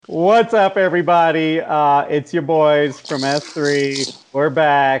What's up, everybody? It's your boys from S3. We're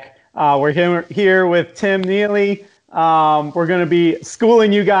back. We're here with Tim Neely. We're going to be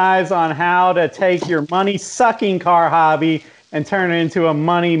schooling you guys on how to take your money-sucking car hobby and turn it into a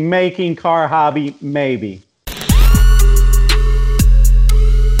money-making car hobby, maybe.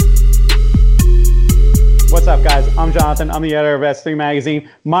 What's up, guys? I'm Jonathan. I'm the editor of S3 Magazine.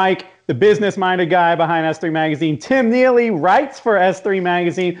 Mike, the business-minded guy behind S3 Magazine. Tim Neely writes for S3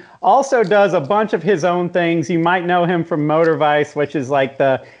 Magazine, also does a bunch of his own things. You might know him from Motor Vice, which is like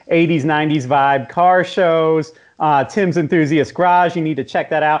the 80s, 90s vibe car shows. Tim's Enthusiast Garage, you need to check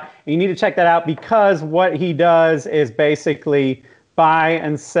that out. And you need to check that out because what he does is basically buy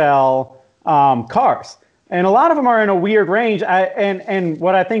and sell cars. And a lot of them are in a weird range. And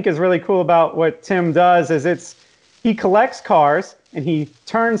what I think is really cool about what Tim does is he collects cars and he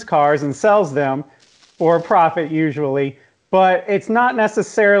turns cars and sells them for a profit usually. But it's not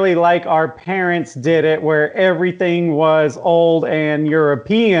necessarily like our parents did it where everything was old and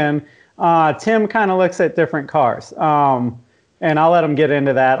European. Tim kind of looks at different cars. And I'll let him get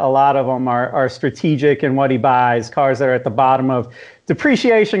into that. A lot of them are strategic in what he buys, cars that are at the bottom of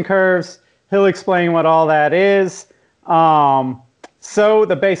depreciation curves. He'll explain what all that is. So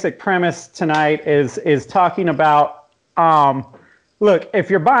the basic premise tonight is talking about, look, if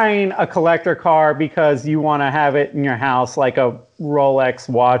you're buying a collector car because you want to have it in your house like a Rolex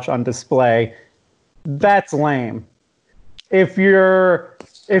watch on display, that's lame. If you're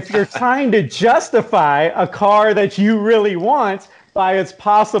trying to justify a car that you really want by its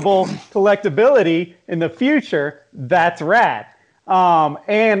possible collectability in the future, that's rad.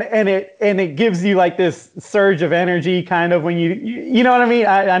 And it gives you like this surge of energy kind of when you know what I mean?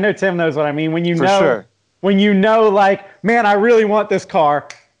 I know Tim knows what I mean. When you know, like, man, I really want this car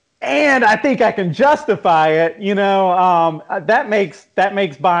and I think I can justify it, that makes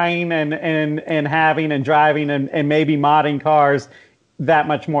buying and having and driving and maybe modding cars that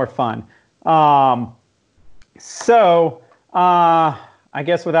much more fun. I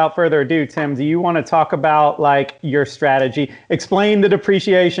guess without further ado, Tim, do you want to talk about like your strategy? Explain the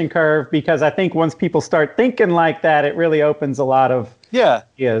depreciation curve, because I think once people start thinking like that, it really opens a lot of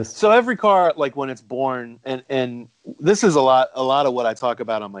ideas. So every car, like when it's born, and this is a lot of what I talk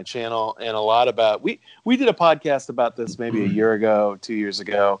about on my channel, and a lot about we did a podcast about this maybe a year ago, 2 years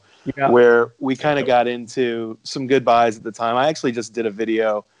ago, where we kind of got into some good buys at the time. I actually just did a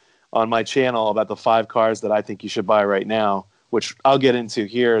video on my channel about the 5 cars that I think you should buy right now, which I'll get into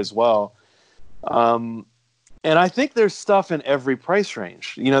here as well. And I think there's stuff in every price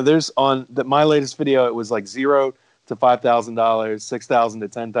range. There's on my latest video, it was like $0 to $5,000, $6,000 to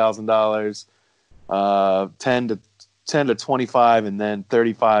 $10,000, 10 to 25, and then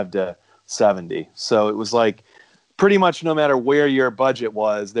 35 to 70. So it was like pretty much no matter where your budget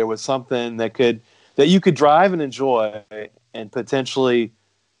was, there was something that you could drive and enjoy and potentially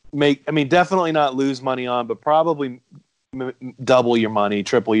definitely not lose money on, but probably double your money,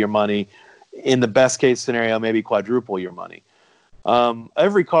 triple your money, in the best case scenario, maybe quadruple your money.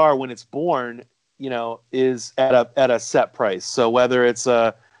 Every car when it's born, is at a set price. So whether it's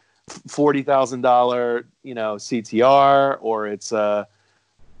a $40,000, CTR, or it's a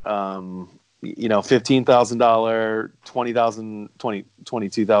 $15,000,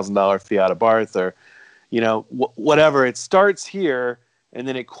 $22,000 Fiat Abarth, or whatever, it starts here and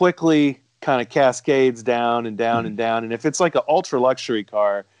then it quickly kind of cascades down and down and down. And if it's like an ultra luxury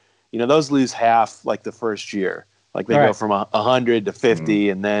car, those lose half like the first year. Like they go from 100 to 50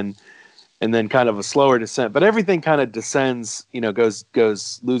 and then kind of a slower descent. But everything kind of descends,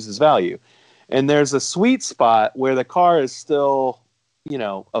 loses value. And there's a sweet spot where the car is still,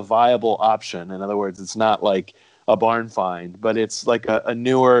 a viable option. In other words, it's not like a barn find, but it's like a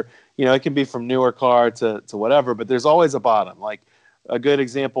newer, it can be from newer car to whatever, but there's always a bottom. Like, a good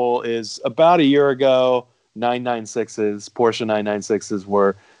example is about a year ago, 996s, Porsche 996s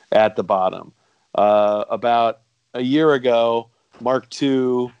were at the bottom. About a year ago, Mark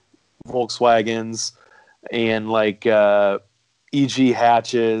II Volkswagens and like EG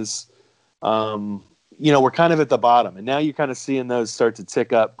hatches, we're kind of at the bottom. And now you're kind of seeing those start to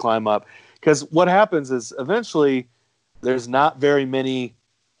tick up, climb up. Because what happens is eventually there's not very many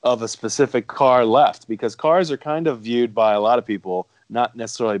of a specific car left, because cars are kind of viewed by a lot of people, not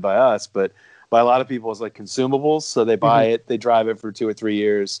necessarily by us, but by a lot of people as like consumables. So they buy it, they drive it for 2 or 3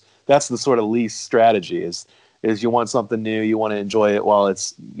 years. That's the sort of lease strategy is you want something new, you want to enjoy it while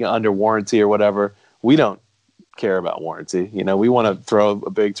it's under warranty or whatever. We don't care about warranty. We want to throw a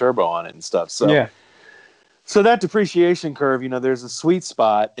big turbo on it and stuff. So So that depreciation curve, there's a sweet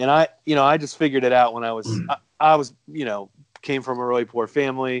spot, and I just figured it out when I was came from a really poor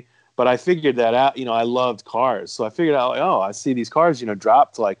family, but I figured that out. I loved cars, so I figured out, like, I see these cars,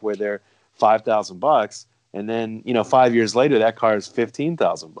 drop to like where they're $5,000, and then 5 years later that car is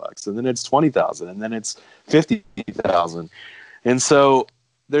 $15,000, and then it's $20,000, and then it's $50,000, and so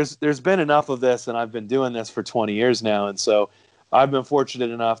there's been enough of this, and I've been doing this for 20 years now, and so I've been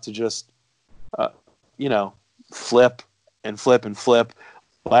fortunate enough to just flip and flip and flip.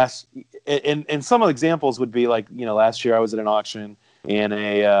 And some of the examples would be like, last year I was at an auction and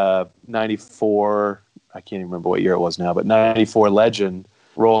a 94, I can't even remember what year it was now, but 94 Legend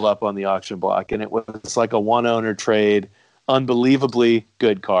rolled up on the auction block, and it was like a one owner trade, unbelievably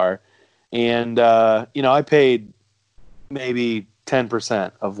good car. And, I paid maybe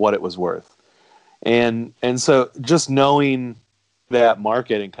 10% of what it was worth. And so just knowing that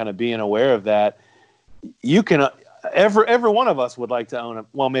market and kind of being aware of that, you can, every one of us would like to own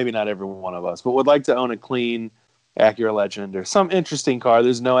maybe not every one of us, but would like to own a clean Acura Legend or some interesting car.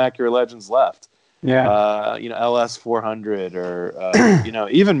 There's no Acura Legends left. Yeah. LS 400 or,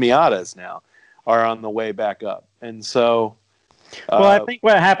 even Miatas now are on the way back up. And so, well, I think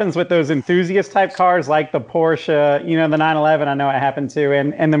what happens with those enthusiast type cars like the Porsche, the 911, I know it happened to,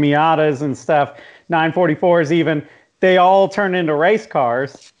 and the Miatas and stuff, 944s even, they all turn into race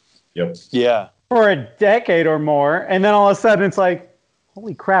cars. Yep. Yeah. For a decade or more, and then all of a sudden it's like,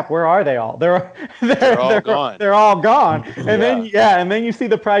 holy crap, where are they all? They're all gone. They're all gone. And then you see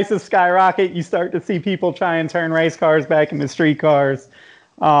the prices skyrocket. You start to see people try and turn race cars back into street cars.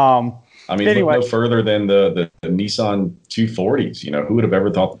 Look no further than the Nissan 240s. Who would have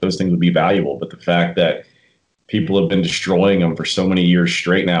ever thought that those things would be valuable? But the fact that people have been destroying them for so many years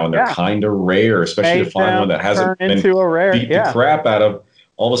straight now, and they're kind of rare, especially to find one that hasn't been beat the crap out of.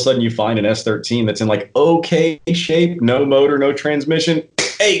 All of a sudden you find an S13 that's in like okay shape, no motor, no transmission,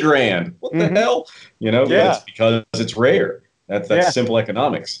 $8,000. What the hell? It's because it's rare. That's simple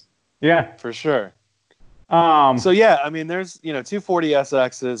economics. Yeah, for sure. There's 240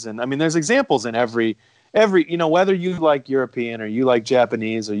 SXs, and there's examples in every whether you like European or you like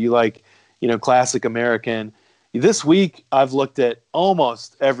Japanese or you like classic American. This week I've looked at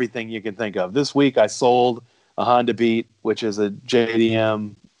almost everything you can think of. This week I sold a Honda Beat, which is a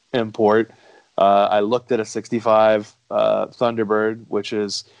JDM import. I looked at a 65 Thunderbird, which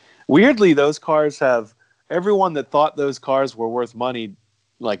is weirdly, those cars have everyone that thought those cars were worth money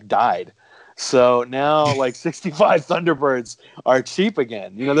died. So now 65 Thunderbirds are cheap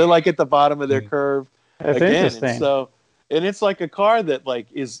again. They're like at the bottom of their curve. That's again. interesting. And it's like a car that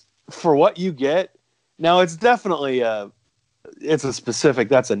is for what you get. Now it's definitely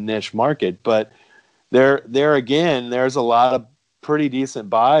that's a niche market, but there again, there's a lot of pretty decent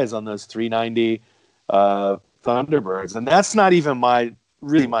buys on those 390 Thunderbirds, and that's not even my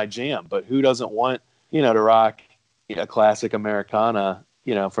jam. But who doesn't want to rock a classic Americana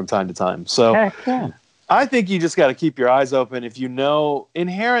from time to time? So I think you just got to keep your eyes open. If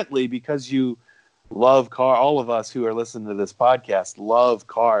inherently, because you love car, all of us who are listening to this podcast love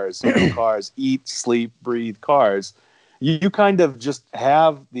cars, cars, eat, sleep, breathe cars. You kind of just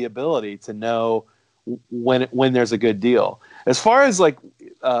have the ability to know when there's a good deal. As far as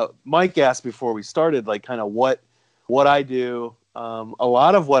Mike asked before we started, kind of what I do, a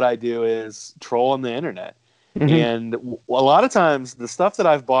lot of what I do is troll on the internet. And a lot of times the stuff that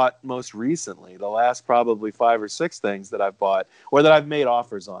I've bought most recently, the last probably 5 or 6 things that I've bought or that I've made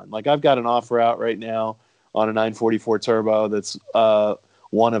offers on, I've got an offer out right now on a 944 Turbo that's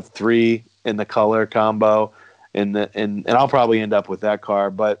one of 3 in the color combo, and I'll probably end up with that car.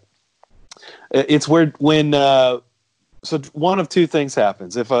 But it's weird when so one of 2 things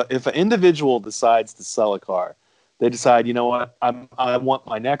happens. If an individual decides to sell a car, they decide, you know what, I want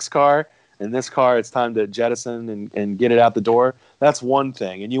my next car, and this car, it's time to jettison and get it out the door. That's one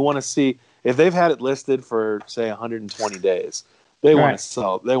thing. And you want to see if they've had it listed for say 120 days. They want to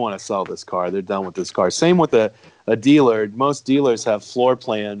sell. They want to sell this car. They're done with this car. Same with a dealer. Most dealers have floor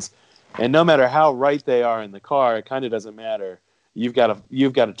plans, and no matter how right they are in the car, it kind of doesn't matter. You've got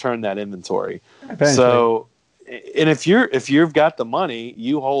to turn that inventory. Eventually. So, and if you've got the money,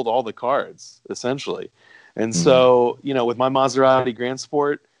 you hold all the cards essentially. And so, with my Maserati Grand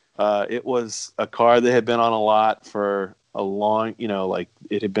Sport, it was a car that had been on a lot for a long,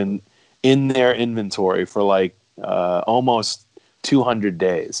 it had been in their inventory for almost 200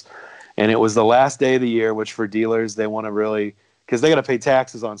 days. And it was the last day of the year, which for dealers, they want to really, because they got to pay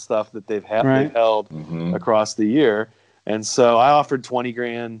taxes on stuff that they've held across the year. And so I offered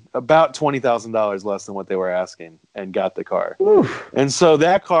 $20,000, about $20,000 less than what they were asking, and got the car. Oof. And so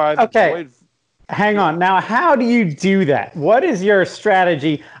that car I've enjoyed. hang on. Now, how do you do that? What is your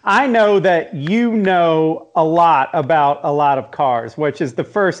strategy? I know that you know a lot about a lot of cars, which is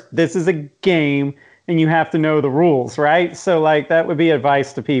this is a game and you have to know the rules, right? So like that would be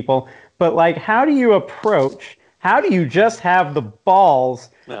advice to people. But like, how do you just have the balls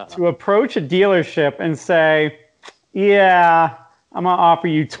to approach a dealership and say, yeah, I'm gonna offer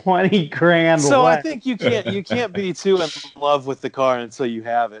you 20 grand. So I think you can't be too in love with the car until you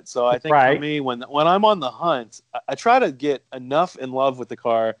have it. So I think for me, when I'm on the hunt, I try to get enough in love with the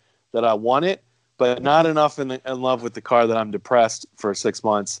car that I want it, but not enough in love with the car that I'm depressed for 6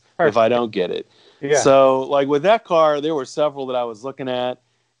 months if I don't get it. Yeah. So like with that car, there were several that I was looking at,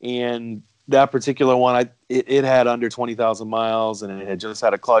 and that particular one, it had under 20,000 miles, and it had just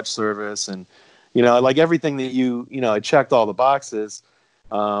had a clutch service, and like everything that it checked all the boxes.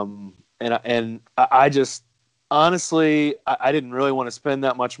 And I just, honestly, I didn't really want to spend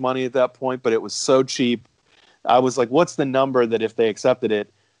that much money at that point, but it was so cheap. I was like, what's the number that if they accepted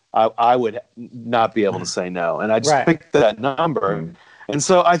it, I would not be able to say no. And I just picked that number. And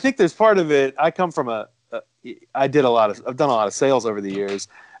so I think there's part of it. I come from I've done a lot of sales over the years.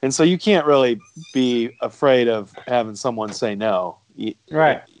 And so you can't really be afraid of having someone say no.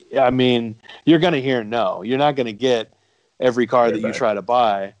 Right. I mean, you're going to hear no. You're not going to get every car that you try to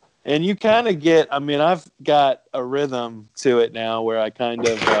buy. And you kind of get, I've got a rhythm to it now where I kind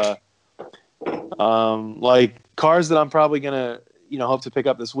of, like cars that I'm probably going to, hope to pick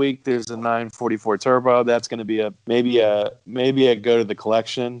up this week. There's a 944 Turbo. That's going to be maybe a go to the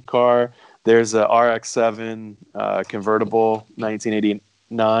collection car. There's a RX-7 convertible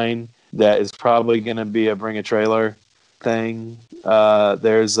 1989 that is probably going to be a bring a trailer thing.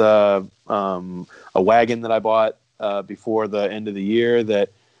 There's a wagon that I bought before the end of the year that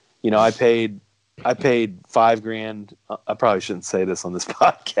I paid $5,000. I probably shouldn't say this on this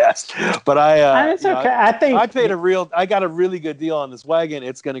podcast, but it's okay. I got a really good deal on this wagon.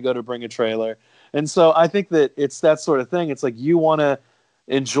 It's going to go to bring a trailer. And so I think that it's that sort of thing. It's like you want to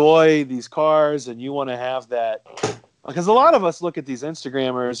enjoy these cars and you want to have that, because a lot of us look at these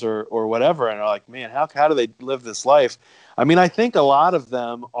Instagrammers or whatever and are like, man, how do they live this life? I think a lot of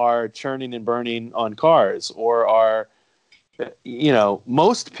them are churning and burning on cars, or are,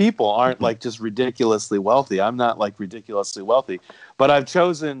 most people aren't like just ridiculously wealthy. I'm not like ridiculously wealthy, but I've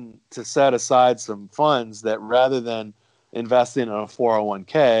chosen to set aside some funds that rather than investing in a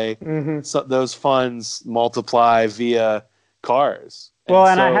 401k, so those funds multiply via cars. Well,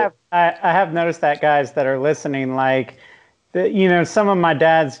 and I have noticed that guys that are listening, like, some of my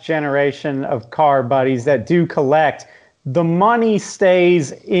dad's generation of car buddies that do collect, the money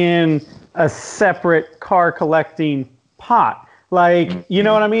stays in a separate car collecting pot. Like, you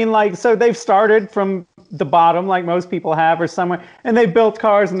know what I mean? Like, so they've started from the bottom, like most people have, or somewhere, and they've built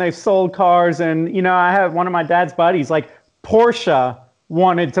cars and they've sold cars. And, I have one of my dad's buddies, like Porsche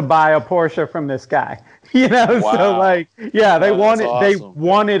wanted to buy a Porsche from this guy. Wow. So like, yeah, they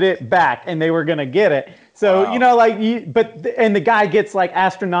wanted it back and they were going to get it. So, and the guy gets like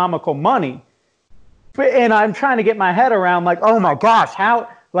astronomical money. And I'm trying to get my head around like, oh my gosh, how,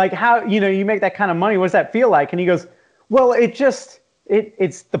 you make that kind of money. What does that feel like? And he goes, well,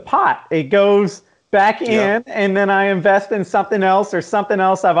 it's the pot. It goes back in and then I invest in something else or something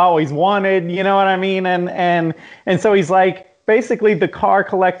else I've always wanted. You know what I mean? And so he's like, basically the car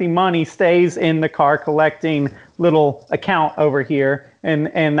collecting money stays in the car collecting little account over here.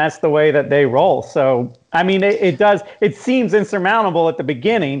 And that's the way that they roll. So, it seems insurmountable at the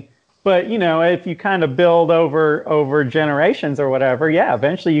beginning, but if you kind of build over generations or whatever,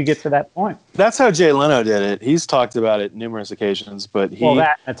 eventually you get to that point. That's how Jay Leno did it. He's talked about it numerous occasions, but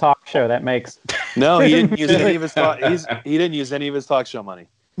that in a talk show that makes no, he didn't use any of his he didn't use any of his talk show money.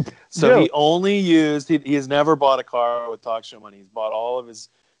 So he only used, he has never bought a car with talk show money. He's bought all of his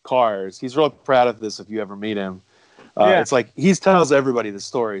cars. He's real proud of this if you ever meet him. It's like he tells everybody the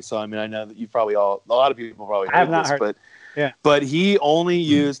story. So, I know that a lot of people probably heard this, but he only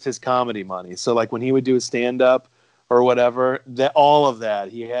used his comedy money. So, like when he would do a stand-up or whatever, all of that,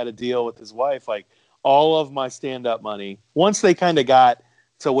 he had a deal with his wife. Like all of my stand-up money, once they kind of got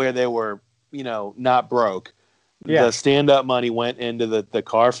to where they were, not broke, the stand-up money went into the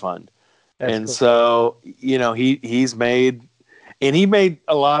car fund. That's and cool. So, he's made, and he made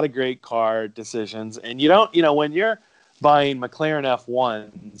a lot of great car decisions. And when you're buying McLaren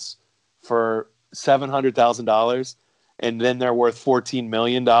F1s for $700,000 and then they're worth $14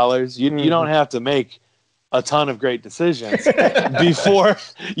 million, you don't have to make a ton of great decisions before.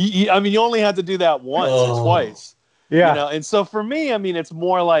 You only have to do that once or twice. Yeah. And so for me, it's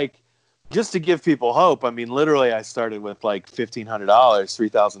more like, just to give people hope, literally I started with like $1,500,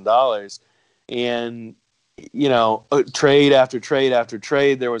 $3,000. and trade after trade after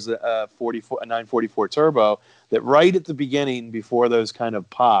trade. There was a 944 turbo that right at the beginning, before those kind of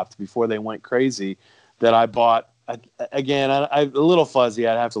popped, before they went crazy, that I bought. Again, I'm a little fuzzy.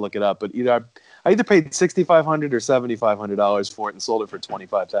 I'd have to look it up, but I either paid $6,500 or $7,500 for it and sold it for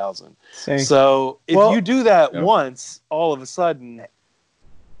 $25,000. So if you do that once, all of a sudden,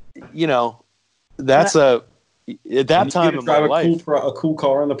 that's at that time in my life, a cool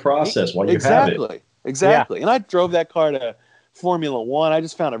car in the process while you have it. Exactly. Yeah. And I drove that car to Formula One. I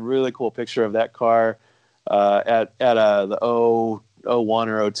just found a really cool picture of that car at the 01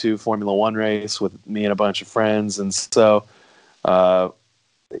 or 02 Formula One race with me and a bunch of friends. And so, that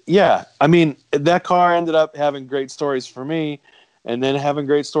car ended up having great stories for me and then having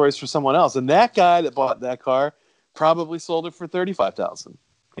great stories for someone else. And that guy that bought that car probably sold it for $35,000.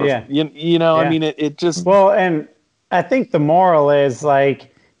 Yeah. I mean, it just. Well, and I think the moral is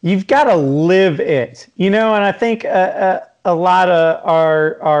you've got to live it, and I think a lot of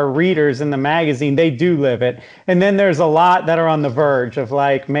our readers in the magazine, they do live it. And then there's a lot that are on the verge of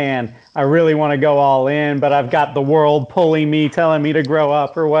man, I really want to go all in, but I've got the world pulling me, telling me to grow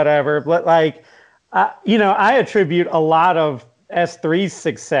up or whatever. But I attribute a lot of S3's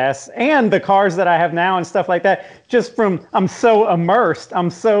success and the cars that I have now and stuff like that, just from, I'm so immersed. I'm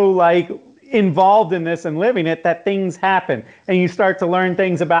so involved in this and living it that things happen and you start to learn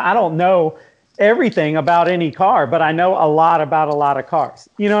things about. I don't know everything about any car, but I know a lot about a lot of cars.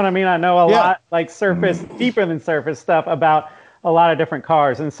 You know what I mean? I know a lot surface, deeper than surface stuff about a lot of different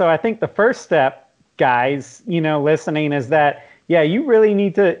cars. And so I think the first step, guys, listening, is that, you really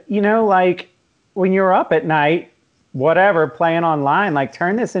need to, when you're up at night, whatever, playing online,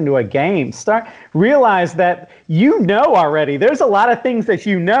 turn this into a game. Realize that already. There's a lot of things that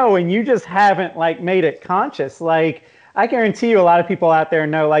and you just haven't my it conscious. I guarantee you a lot of people out there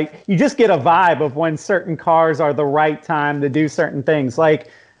know, you just get a vibe of when certain cars are the right time to do certain things.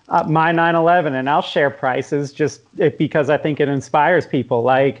 My 911, and I'll share prices just because I think it inspires people.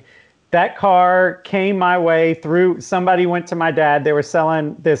 That car came my way through, somebody went to my dad, they were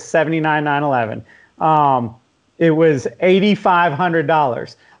selling this 79 911. It was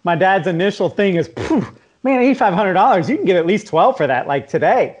 $8,500. My dad's initial thing is, man, $8,500, you can get at least 12 for that,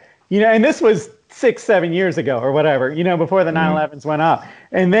 today. And this was 6-7 years ago or whatever, before the 911s went up.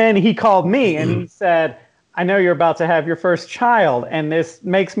 And then he called me and he said, I know you're about to have your first child, and this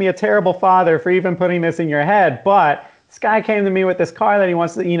makes me a terrible father for even putting this in your head, but this guy came to me with this car that he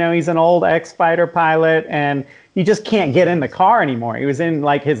wants to, he's an old ex-fighter pilot, and he just can't get in the car anymore. He was in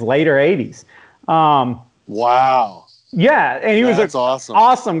his later 80s. Wow. Yeah, and he was an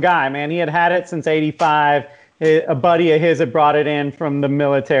awesome guy, man. He had it since 85. A buddy of his had brought it in from the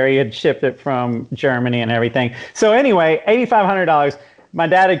military, had shipped it from Germany and everything. So anyway, $8,500. My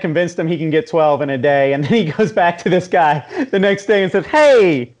dad had convinced him he can get 12 in a day, and then he goes back to this guy the next day and says,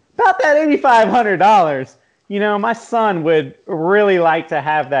 hey, about that $8,500, my son would really like to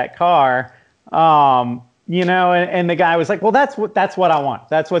have that car. And the guy was like, well, that's what I want.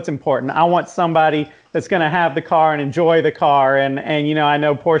 That's what's important. I want somebody that's going to have the car and enjoy the car. And I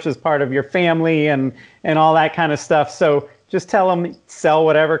know Porsche's part of your family and all that kind of stuff. So just tell them, sell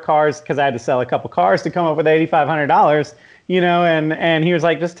whatever cars, because I had to sell a couple cars to come up with $8,500, and he was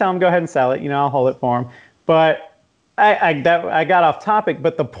like, just tell him, go ahead and sell it. I'll hold it for him. But I got off topic.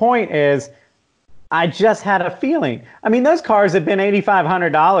 But the point is, I just had a feeling. I mean, those cars had been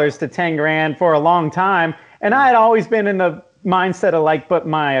 $8,500 to $10,000 for a long time. And I had always been in the mindset of but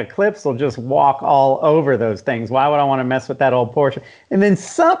my Eclipse will just walk all over those things. Why would I want to mess with that old Porsche? And then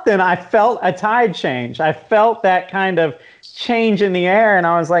I felt a tide change. I felt that kind of change in the air. And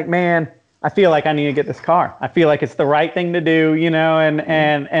I was like, man, I feel like I need to get this car. I feel like it's the right thing to do,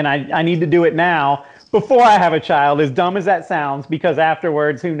 and I need to do it now before I have a child, as dumb as that sounds, because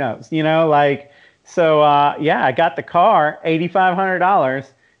afterwards, who knows, So, I got the car, $8,500,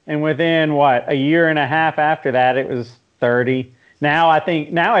 and within, a year and a half after that, it was 30. Now I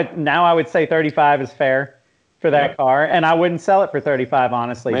think, now I would say 35 is fair for that car, and I wouldn't sell it for 35,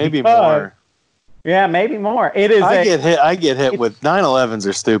 honestly. Maybe more. Yeah, maybe more. It is. I get hit with 911s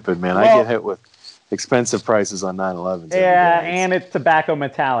are stupid, man. I get hit with expensive prices on 911s. Yeah, and it's tobacco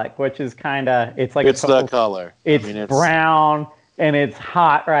metallic, which is it's the color. It's brown. And it's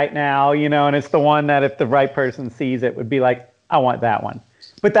hot right now, and it's the one that if the right person sees it would be like, I want that one.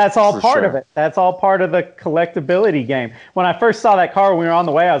 But that's all part of it. That's all part of the collectability game. When I first saw that car when we were on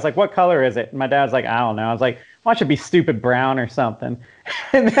the way, I was like, what color is it? And my dad's like, I don't know. I was like, why don't it be stupid brown or something?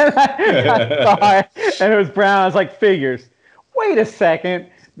 And then I saw it, and it was brown. I was like, figures. Wait a second.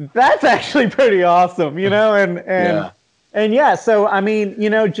 That's actually pretty awesome, And so, I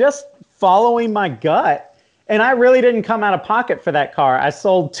mean, just following my gut. And I really didn't come out of pocket for that car. I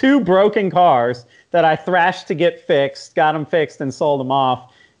sold 2 broken cars that I thrashed to get fixed, got them fixed, and sold them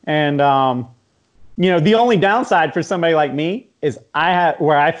off. And, the only downside for somebody like me is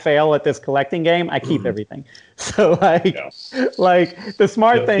where I fail at this collecting game, I keep everything. So like the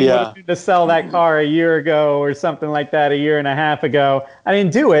smart thing would have been to sell that car a year ago or something like that, a year and a half ago. I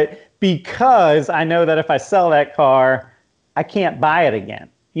didn't do it because I know that if I sell that car, I can't buy it again.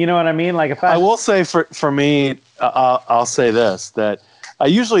 You know what I mean? Like if I will say for me, I'll say this, that I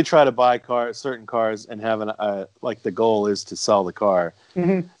usually try to buy certain cars and have like the goal is to sell the car.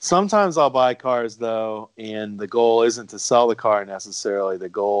 Mm-hmm. Sometimes I'll buy cars though, and the goal isn't to sell the car necessarily. The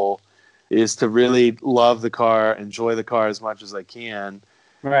goal is to really love the car, enjoy the car as much as I can.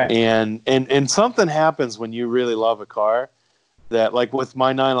 Right. And something happens when you really love a car that, like with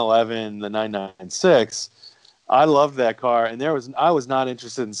my 911, the 996, I loved that car, and I was not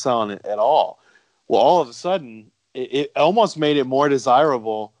interested in selling it at all. Well, all of a sudden, it almost made it more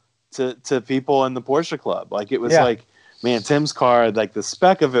desirable to people in the Porsche club. Like it was like, man, Tim's car, like the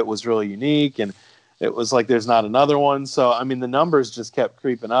spec of it was really unique, and it was like there's not another one. So I mean, the numbers just kept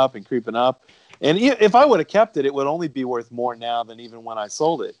creeping up and creeping up. And if I would have kept it, it would only be worth more now than even when I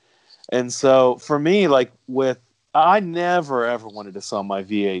sold it. And so for me, like I never ever wanted to sell my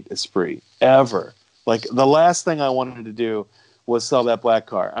V8 Esprit ever. Like the last thing I wanted to do was sell that black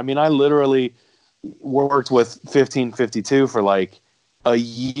car. I mean, I literally worked with 1552 for like a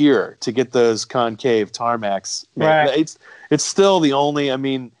year to get those concave tarmacs. Right. It's still the only, I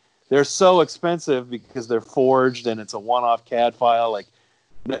mean, they're so expensive because they're forged and it's a one-off CAD file. Like,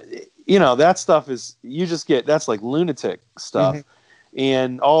 that stuff is, that's like lunatic stuff. Mm-hmm.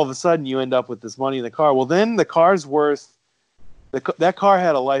 And all of a sudden you end up with this money in the car. Well, then the car's worth, that car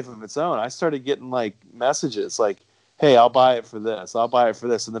had a life of its own. I started getting like messages like, hey, I'll buy it for this. I'll buy it for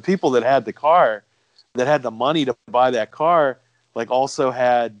this. And the people that had the car, that had the money to buy that car, like also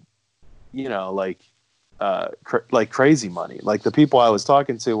had, like crazy money. Like the people I was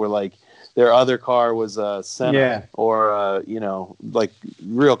talking to were like, their other car was a Senna or, like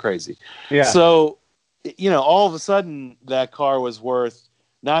real crazy. Yeah. So, all of a sudden that car was worth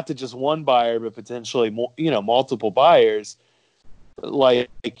not to just one buyer, but potentially multiple buyers,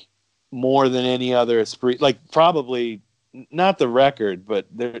 like more than any other Esprit, like probably not the record, but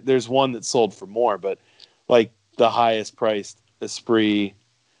there's one that sold for more, but like the highest priced Esprit,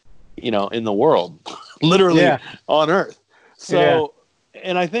 in the world, literally on earth. So,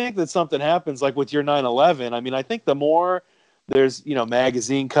 and I think that something happens like with your 911. I mean, I think the more there's,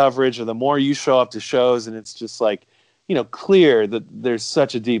 magazine coverage, or the more you show up to shows and it's just like, clear that there's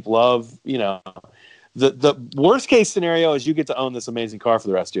such a deep love, the worst case scenario is you get to own this amazing car for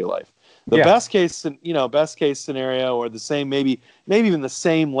the rest of your life. The best case scenario, or the same, maybe even the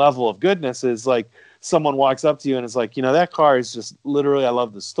same level of goodness, is like someone walks up to you and is like, that car is just literally, I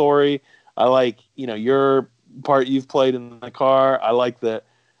love the story. I like, your part you've played in the car. I like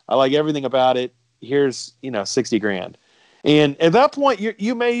everything about it. Here's, $60,000. And at that point,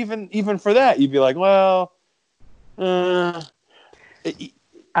 you may even for that, you'd be like, well, and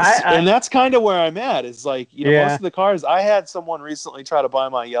that's kind of where I'm at. Is like, most of the cars, I had someone recently try to buy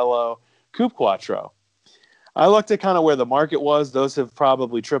my yellow Coupe Quattro. I looked at kind of where the market was. Those have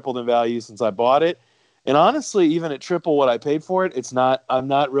probably tripled in value since I bought it. And honestly, even at triple what I paid for it, I'm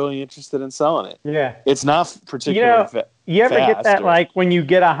not really interested in selling it. Yeah. It's not particularly you ever get that, like when you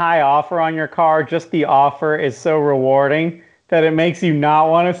get a high offer on your car, just the offer is so rewarding that it makes you not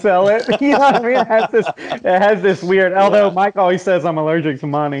want to sell it? You know what I mean? It has this weird, although Mike always says I'm allergic to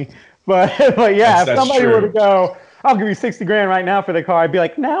money. But yeah, if somebody were to go, I'll give you $60,000 right now for the car, I'd be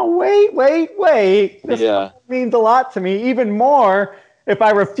like, now wait. This means a lot to me, even more if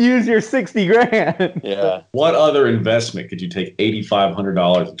I refuse your $60,000. Yeah. What other investment could you take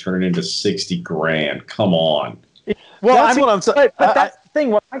 $8,500 and turn it into $60,000? Come on. Well, that's what I'm saying. But that's the thing.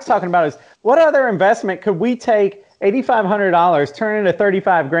 What Mike's talking about is, what other investment could we take $8,500, turn into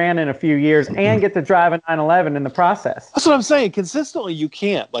 $35,000 in a few years, and get to drive a 911 in the process? That's what I'm saying. Consistently, you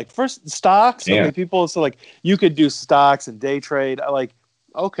can't. Like, first, stocks. I mean, people say, like, you could do stocks and day trade.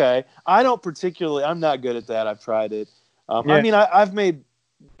 Okay. I don't particularly. I'm not good at that. I've tried it. I mean,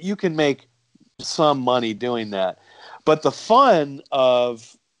 you can make some money doing that, but the fun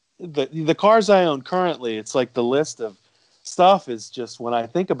of the cars I own currently, it's like the list of stuff is just, when I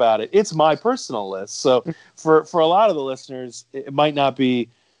think about it, it's my personal list. So for a lot of the listeners, it might not be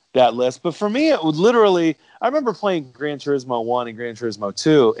that list, but for me, it would literally, I remember playing Gran Turismo 1 and Gran Turismo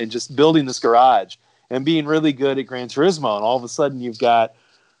 2 and just building this garage and being really good at Gran Turismo. And all of a sudden you've got,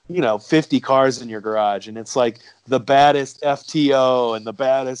 50 cars in your garage, and it's like the baddest FTO and the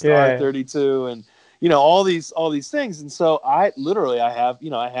baddest R32 and all these things. And so I have the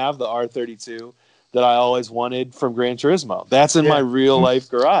R32 that I always wanted from Gran Turismo. That's in my real life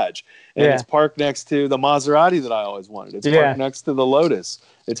garage. And it's parked next to the Maserati that I always wanted. It's parked next to the Lotus.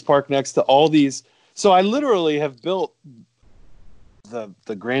 It's parked next to all these. So I literally have built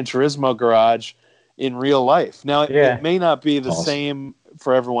the Gran Turismo garage in real life. Now it may not be the same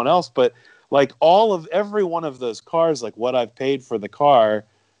for everyone else, but like every one of those cars, like what I've paid for the car,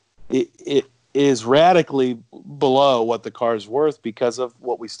 it is radically below what the car's worth because of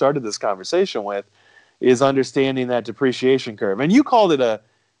what we started this conversation with, is understanding that depreciation curve. And you called it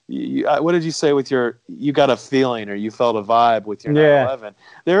what did you say with you got a feeling or you felt a vibe with your 911?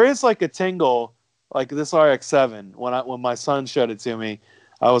 There is like a tingle, like this RX-7. When my son showed it to me,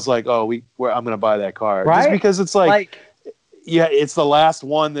 I was like, oh, I'm going to buy that car. Right? Just because it's it's the last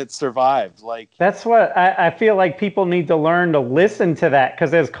one that survived. Like, that's what I feel like people need to learn to listen to that,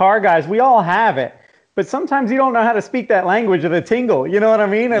 because as car guys, we all have it. But sometimes you don't know how to speak that language of the tingle. You know what I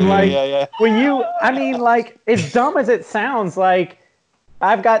mean? And when as dumb as it sounds, like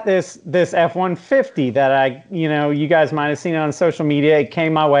I've got this F-150 that you guys might have seen it on social media. It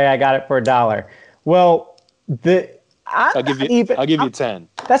came my way. I got it for $1. Well, I'll give you 10.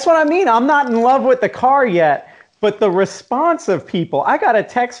 That's what I mean. I'm not in love with the car yet. But the response of people, I got a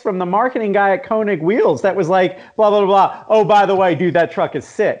text from the marketing guy at Koenig Wheels that was like, blah, blah, blah. Oh, by the way, dude, that truck is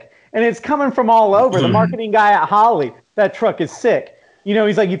sick. And it's coming from all over. The marketing guy at Holley, that truck is sick.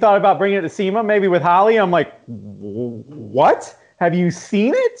 He's like, you thought about bringing it to SEMA, maybe with Holley? I'm like, what? Have you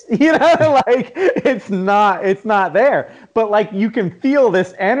seen it? It's not there. But like, you can feel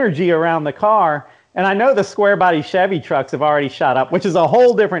this energy around the car. And I know the square body Chevy trucks have already shot up, which is a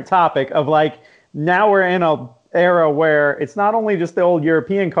whole different topic of like, now we're in a era where it's not only just the old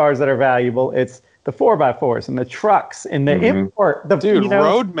European cars that are valuable, it's the 4x4s and the trucks and the import.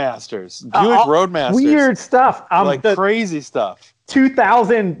 Roadmasters, Buick Roadmasters. Weird stuff. Crazy stuff.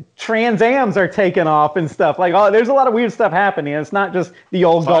 2000 Trans Ams are taking off and stuff. There's a lot of weird stuff happening. It's not just the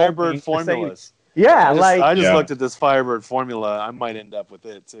old Firebird formulas. Yeah, I just looked at this Firebird formula. I might end up with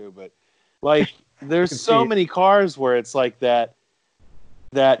it too, but there's so many cars where it's like that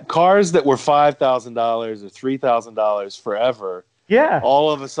cars that were $5,000 or $3,000 forever, all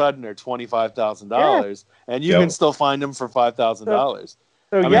of a sudden are $25,000, and you can still find them for $5,000.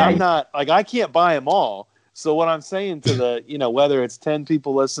 I'm not I can't buy them all. So what I'm saying to the whether it's 10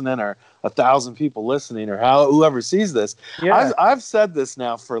 people listening or 1,000 people listening or whoever sees this, I've said this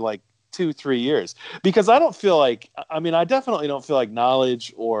now for like 2-3 years, because I don't feel like I definitely don't feel like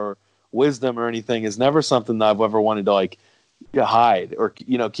knowledge or wisdom or anything is never something that I've ever wanted to hide or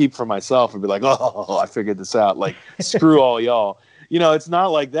keep for myself and be like, oh, I figured this out, like screw all y'all. It's not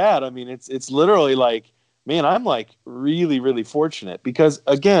like that. It's literally like, man, I'm like really, really fortunate because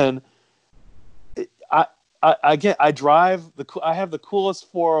again, I drive I have the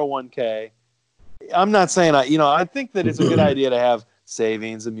coolest 401k. I'm not saying I think that it's a good idea to have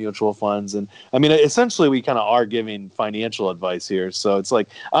savings and mutual funds, and essentially we kind of are giving financial advice here. So it's like,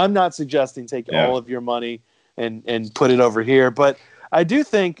 I'm not suggesting take all of your money and put it over here. But I do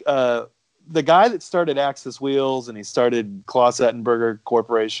think the guy that started Axis Wheels and he started Klaus Ettenberger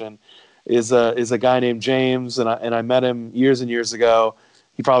Corporation is a guy named James, and I met him years and years ago.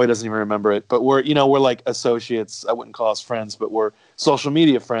 He probably doesn't even remember it, but we're like associates. I wouldn't call us friends, but we're social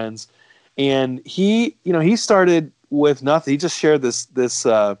media friends. And he started with nothing. He just shared this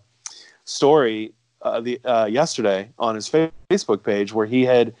story yesterday on his Facebook page where he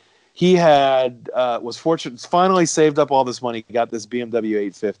was fortunate, finally saved up all this money, got this BMW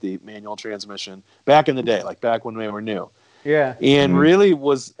 850 manual transmission back in the day, like back when they were new. Yeah. And really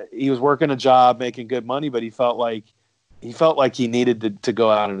he was working a job, making good money, but he felt like he needed to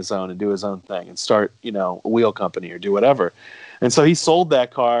go out on his own and do his own thing and start, a wheel company or do whatever. And so he sold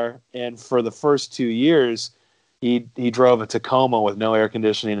that car, and for the first 2 years, he drove a Tacoma with no air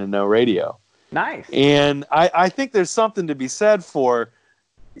conditioning and no radio. Nice. And I think there's something to be said for,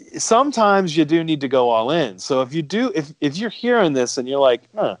 sometimes you do need to go all in. So if you're hearing this and you're like,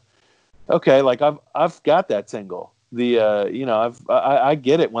 okay, like I've got that tingle. I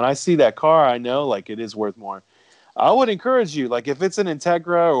get it. When I see that car, I know like it is worth more. I would encourage you, like if it's an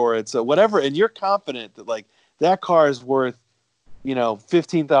Integra or it's a whatever, and you're confident that like that car is worth,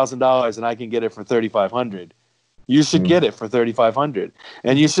 $15,000 and I can get it for $3,500. You should get it for $3,500,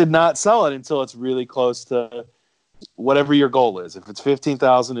 and you should not sell it until it's really close to whatever your goal is. If it's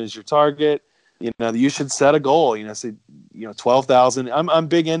 15,000 is your target, you should set a goal. Say 12,000. I'm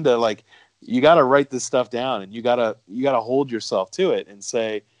big into like, you got to write this stuff down, and you gotta hold yourself to it and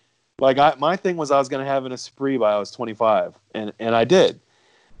say, Like my thing was I was going to have an Esprit by I was 25, and I did,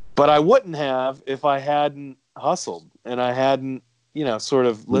 but I wouldn't have if I hadn't hustled and I hadn't, sort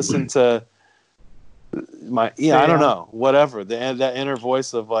of listened to I don't know, whatever that inner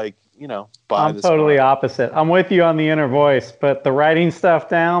voice of like, buy I'm this totally car. opposite. I'm with you on the inner voice, but the writing stuff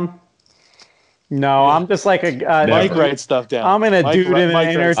down. No, I'm just like Mike writes stuff down. I'm in a dude in an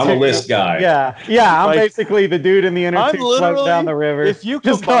inner tube. I'm a list guy. Yeah. I'm basically the dude in the inner tube floating down the river. If you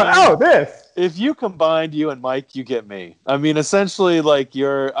just going, this. If you combined you and Mike, you get me. I mean, essentially, like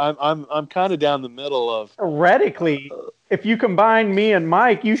I'm kind of down the middle of. Theoretically, if you combine me and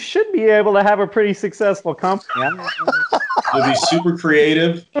Mike, you should be able to have a pretty successful company. You'll be super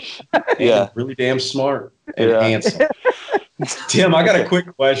creative, and really damn smart and handsome. Tim, I got a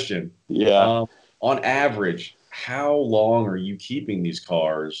quick question. Yeah. On average, how long are you keeping these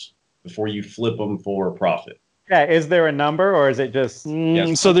cars before you flip them for a profit? Yeah, is there a number or is it just?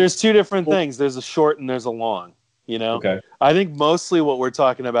 So there's two different things. There's a short and there's a long. Okay. I think mostly what we're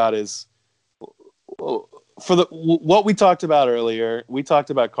talking about is for what we talked about earlier. We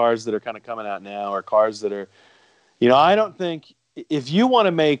talked about cars that are kind of coming out now, or cars that are, I don't think if you want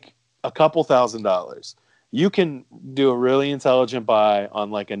to make a couple $1,000s, you can do a really intelligent buy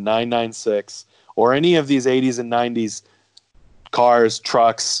on like a 996 or any of these 80s and 90s cars,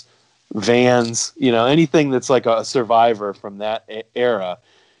 trucks, vans, anything that's like a survivor from that era.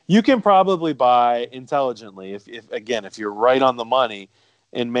 You can probably buy intelligently if you're right on the money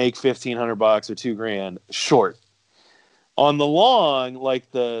and make $1,500 or $2,000 short. On the long,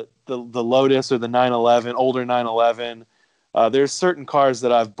 like the Lotus or the 911, older 911, there's certain cars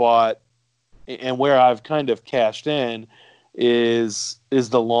that I've bought and where I've kind of cashed in is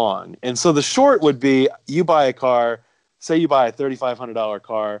the long. And so the short would be you buy a car, say you buy a $3,500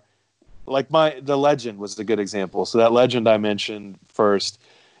 car, like the Legend was a good example. So that Legend I mentioned first,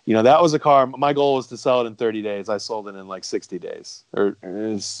 that was a car. My goal was to sell it in 30 days. I sold it in like 60 days, or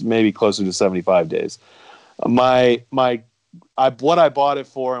it's maybe closer to 75 days. What I bought it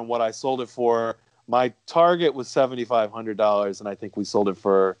for and what I sold it for, my target was $7,500, and I think we sold it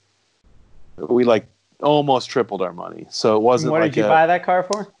for, we like almost tripled our money. So it wasn't. What did you buy that car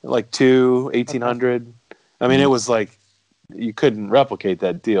for? Like $1,800. Okay. I mean, it was like you couldn't replicate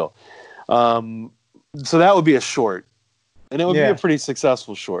that deal. So that would be a short, and it would be a pretty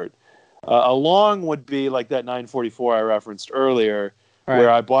successful short. A long would be like that 944 I referenced earlier, where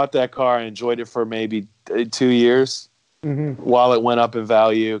I bought that car and enjoyed it for maybe 2 years while it went up in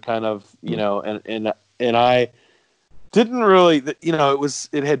value, kind of, and I didn't really,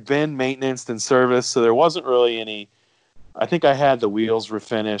 it had been maintenanced and serviced, so there wasn't really any. I think I had the wheels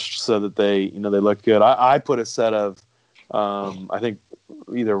refinished so that they looked good. I put a set of, I think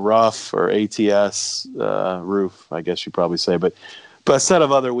either rough or ATS roof, I guess you probably say, but a set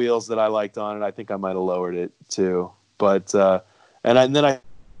of other wheels that I liked on it. I think I might have lowered it too, but and then I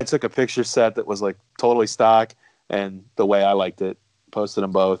took a picture set that was like totally stock and the way I liked it, posted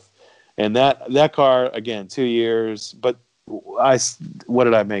them both. And that car, again, 2 years, but what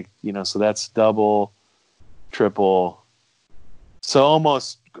did I make? So that's double, triple. So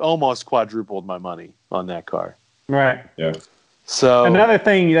almost quadrupled my money on that car. Right. Yeah. So another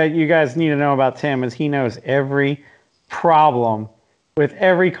thing that you guys need to know about Tim is he knows every problem with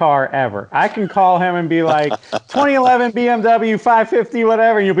every car ever. I can call him and be like, 2011 BMW 550,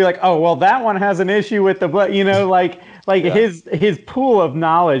 whatever. And you'll be like, oh, well, that one has an issue with his pool of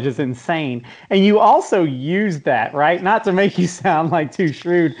knowledge is insane. And you also use that, right? Not to make you sound like too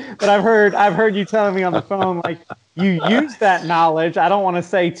shrewd, but I've heard you telling me on the phone, like, you use that knowledge. I don't want to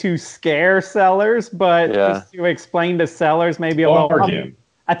say to scare sellers, but just to explain to sellers maybe a little.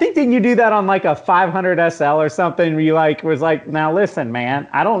 I think, didn't you do that on like a 500 SL or something? Where you was like, now listen, man,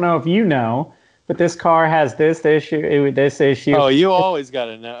 I don't know if you know, but this car has this issue with this issue. Oh, you always got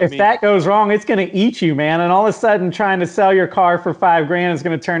to know. If that goes wrong, it's going to eat you, man. And all of a sudden, trying to sell your car for $5,000 is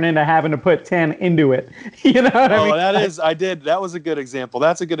going to turn into having to put 10 into it. You know what I mean? That was a good example.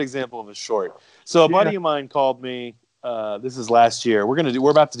 That's a good example of a short. So a buddy of mine called me. This is last year. We're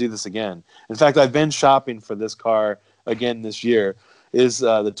about to do this again. In fact, I've been shopping for this car again this year. Is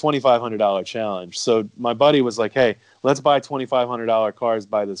the $2,500 challenge. So my buddy was like, hey, let's buy $2,500 cars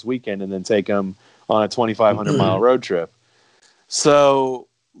by this weekend and then take them on a 2,500 mile road trip. So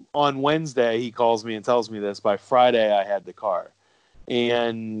on Wednesday, he calls me and tells me this. By Friday, I had the car.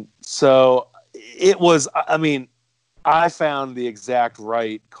 And so it was, I found the exact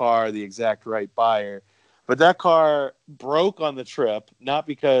right car, the exact right buyer. But that car broke on the trip, not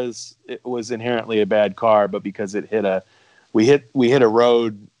because it was inherently a bad car, but because it we hit a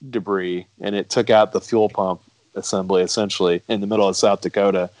road debris and it took out the fuel pump assembly essentially in the middle of South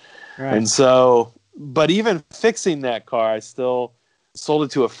Dakota. Right. And so, but even fixing that car, I still sold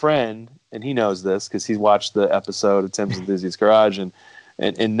it to a friend, and he knows this because he's watched the episode of Tim's Enthusiast Garage and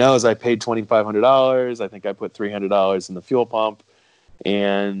knows I paid $2,500. I think I put $300 in the fuel pump,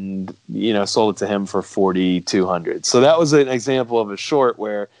 and sold it to him for $4,200. So that was an example of a short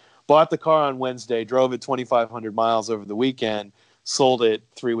where bought the car on Wednesday, drove it 2,500 miles over the weekend, sold it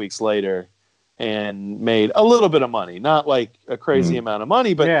 3 weeks later, and made a little bit of money. Not like a crazy amount of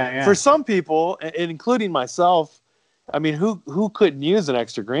money, but for some people, and including myself, I mean, who couldn't use an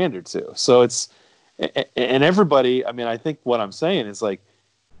extra grand or two? So and everybody, I mean, I think what I'm saying is like,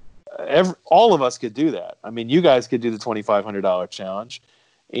 all of us could do that. I mean, you guys could do the $2,500 challenge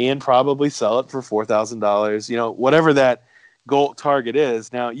and probably sell it for $4,000, whatever that goal target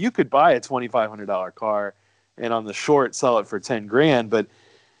is. Now, you could buy a $2,500 car and on the short sell it for 10 grand. But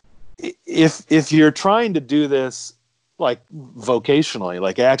if you're trying to do this like vocationally,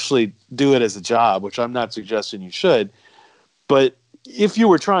 like actually do it as a job, which I'm not suggesting you should, but if you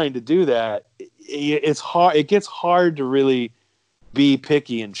were trying to do that, it's hard. It gets hard to really be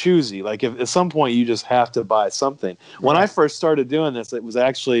picky and choosy. Like if at some point you just have to buy something. When I first started doing this, it was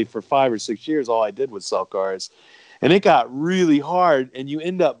actually for 5 or 6 years, all I did was sell cars, and it got really hard. And you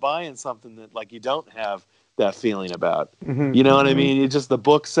end up buying something that like you don't have that feeling about. You know what I mean? It just, the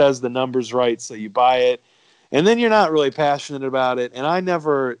book says the number's right, so you buy it, and then you're not really passionate about it. And I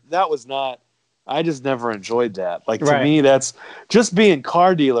just never enjoyed that. Like to me, that's just being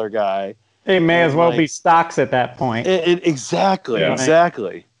car dealer guy. It may as well be stocks at that point. Exactly.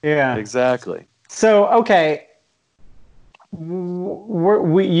 Yeah, exactly. So, okay,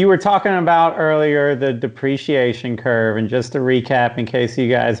 you were talking about earlier the depreciation curve, and just to recap in case you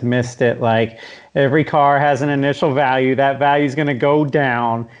guys missed it, like every car has an initial value. That value is going to go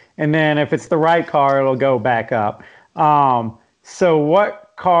down, and then if it's the right car, it'll go back up. So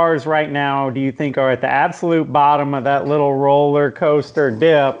what cars right now do you think are at the absolute bottom of that little roller coaster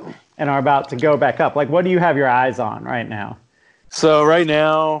dip and are about to go back up? Like, what do you have your eyes on right now? So right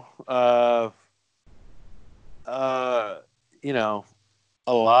now, a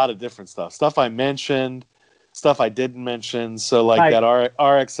lot of different stuff I mentioned, stuff I didn't mention. So like that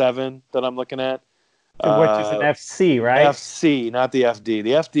RX-7 that I'm looking at, which is an FC, right? FC, not the FD.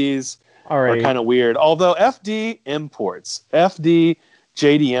 The FDs are kind of weird. Although FD imports, FD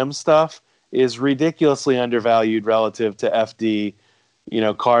JDM stuff is ridiculously undervalued relative to FD,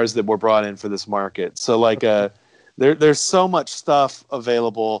 cars that were brought in for this market. So like there's so much stuff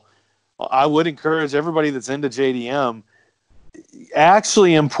available. I would encourage everybody that's into JDM,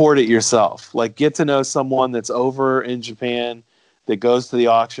 actually import it yourself. Like get to know someone that's over in Japan that goes to the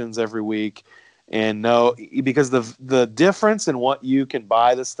auctions every week, and know, because the difference in what you can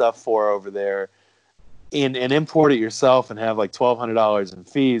buy the stuff for over there and import it yourself and have like $1,200 in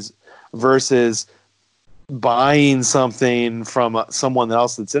fees versus buying something from someone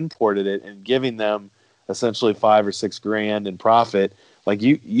else that's imported it and giving them essentially $5 or $6 grand in profit. Like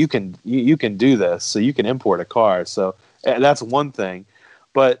you can do this, so you can import a car. So that's one thing.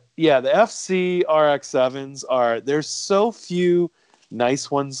 But yeah, the FC RX-7s there's so few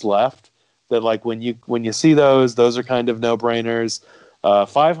nice ones left that like when you see those are kind of no-brainers.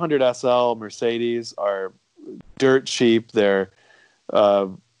 500 SL Mercedes are dirt cheap. They're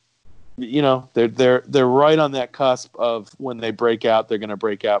they're right on that cusp of when they break out, they're going to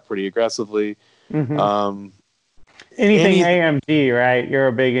break out pretty aggressively. Anything AMG, right? You're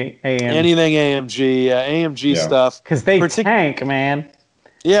a big AMG. Anything AMG, AMG stuff. Because they tank, man.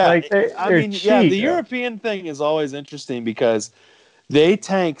 Yeah, like they're cheap. The European thing is always interesting because they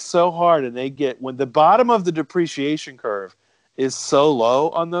tank so hard, and when the bottom of the depreciation curve is so low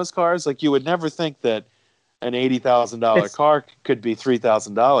on those cars, like you would never think that an $80,000 car could be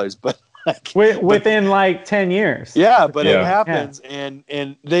 $3,000, but within like 10 years. Yeah, but it happens, and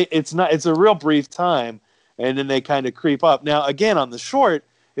it's a real brief time. And then they kind of creep up. Now, again, on the short,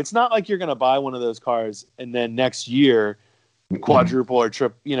 it's not like you're going to buy one of those cars and then next year quadruple or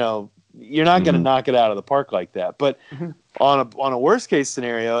trip. You're not going to knock it out of the park like that. But on a worst case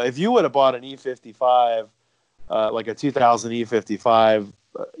scenario, if you would have bought an E55, like a 2000 E55,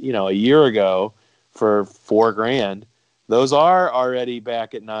 a year ago for $4 grand, those are already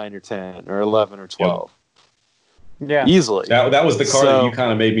back at 9 or 10 or 11 or 12. Yep. Yeah, easily. That was the car that you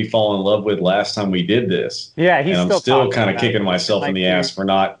kind of made me fall in love with last time we did this. Yeah, I'm still kind of kicking myself in the ass for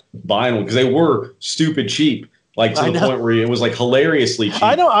not buying one because they were stupid cheap, like to the point where it was like hilariously cheap.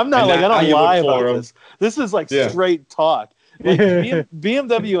 I don't lie about this. This is like straight talk. Like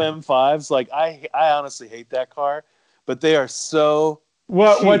BMW M5s, like I honestly hate that car, but they are so.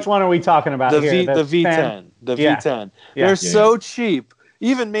 Which one are we talking about here? The V10. The V10. They're so cheap.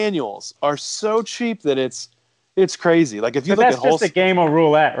 even manuals are so cheap that it's crazy. Like if you but look that's at just a game of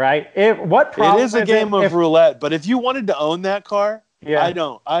roulette, right? It is a game of roulette. But if you wanted to own that car, yeah. I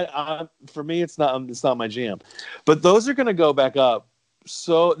don't. For me, it's not my jam. But those are going to go back up.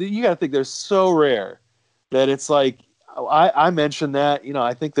 So you got to think they're so rare that it's like I mentioned that.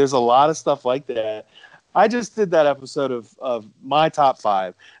 I think there's a lot of stuff like that. I just did that episode of my top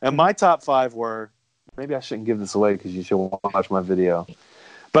 5, and my top 5 were, maybe I shouldn't give this away because you should watch my video.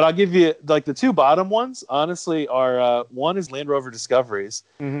 But I'll give you, like, the 2 bottom ones, honestly, are one is Land Rover Discoveries.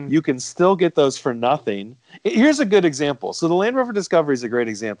 Mm-hmm. You can still get those for nothing. Here's a good example. So the Land Rover Discovery is a great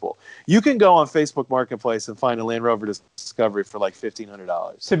example. You can go on Facebook Marketplace and find a Land Rover Discovery for like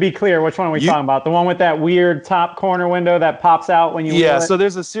 $1,500. To be clear, which one are we talking about? The one with that weird top corner window that pops out when you wheel it? So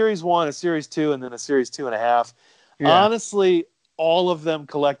there's a Series 1, a Series 2, and then a Series 2.5. Yeah. Honestly, all of them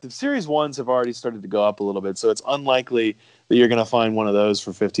collective. Series 1s have already started to go up a little bit, so it's unlikely that you're going to find one of those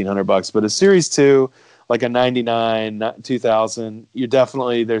for $1,500. But a Series 2, like a 99, 2000,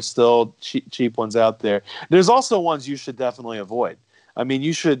 there's still cheap ones out there. There's also ones you should definitely avoid. I mean,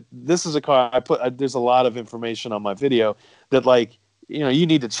 this is a car there's a lot of information on my video that, like, you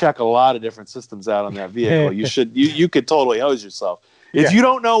need to check a lot of different systems out on that vehicle. You could totally hose yourself. If you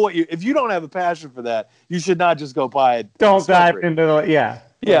don't know if you don't have a passion for that, you should not just go buy it. Don't dive into the,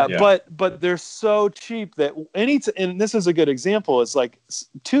 Yeah, but they're so cheap that and this is a good example. It's like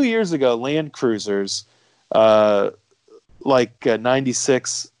 2 years ago, Land Cruisers,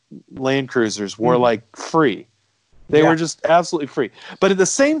 96 Land Cruisers were like free. They were just absolutely free. But at the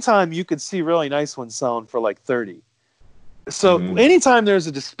same time, you could see really nice ones selling for like 30. So anytime there's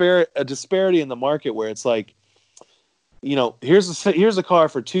a disparity in the market where it's like, here's a car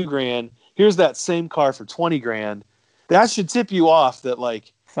for $2,000, here's that same car for $20,000. That should tip you off that,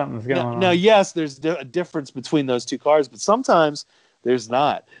 like, something's going on. Now, yes, there's a difference between those two cars, but sometimes there's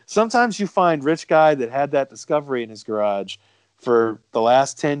not. Sometimes you find rich guy that had that Discovery in his garage for the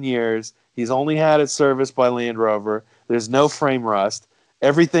last 10 years. He's only had it serviced by Land Rover. There's no frame rust.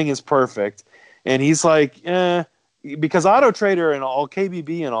 Everything is perfect. And he's like, because Auto Trader and all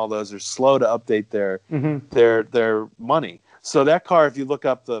KBB and all those are slow to update their money. So that car, if you look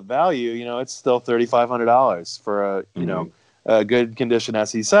up the value, it's still $3,500 for a good condition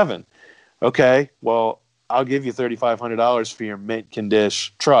SE7. Okay, well, I'll give you $3,500 for your mint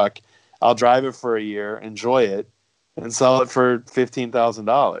condition truck. I'll drive it for a year, enjoy it, and sell it for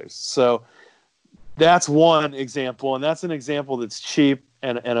 $15,000. So that's one example, and that's an example that's cheap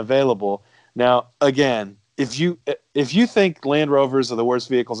and available. Now, again, if you think Land Rovers are the worst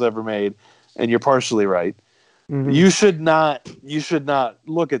vehicles ever made, and you're partially right, you should not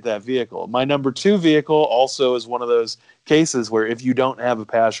look at that vehicle. My number 2 vehicle also is one of those cases where if you don't have a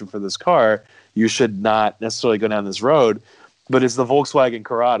passion for this car, you should not necessarily go down this road, but it's the Volkswagen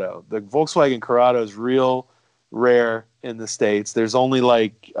Corrado. The Volkswagen Corrado is real rare in the States. There's only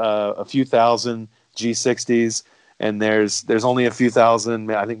like a few thousand G60s, and there's only a few thousand,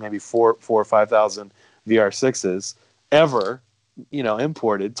 I think maybe 4 or 5,000 VR6s ever,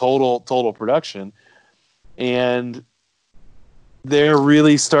 imported, total production. And they're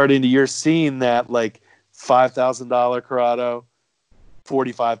really you're seeing that, like, $5,000 Corrado,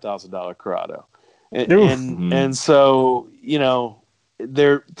 $45,000 Corrado. And so,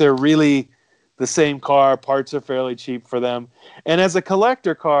 they're really the same car. Parts are fairly cheap for them. And as a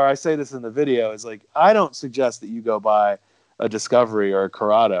collector car, I say this in the video, is like, I don't suggest that you go buy a Discovery or a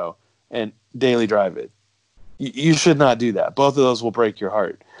Corrado and daily drive it. You should not do that. Both of those will break your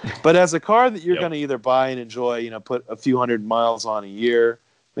heart. But as a car that you're going to either buy and enjoy, put a few hundred miles on a year,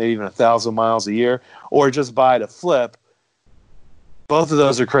 maybe even 1,000 miles a year, or just buy to flip, both of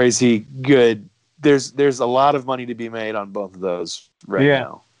those are crazy good. There's a lot of money to be made on both of those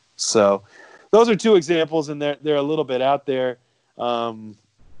now. So those are 2 examples, and they're a little bit out there.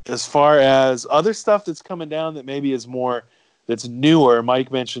 As far as other stuff that's coming down that maybe is more, that's newer,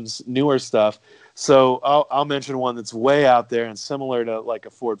 Mike mentions newer stuff. So I'll mention one that's way out there and similar to like a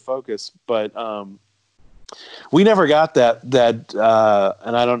Ford Focus, but we never got that.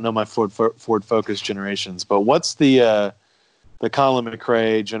 And I don't know my Ford Focus generations, but what's the Colin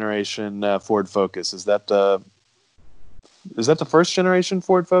McRae generation Ford Focus? Is that the first generation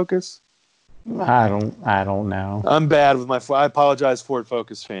Ford Focus? I don't know. I'm bad with I apologize, Ford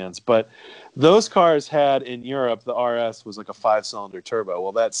Focus fans, but those cars had in Europe, the RS was like a 5-cylinder turbo.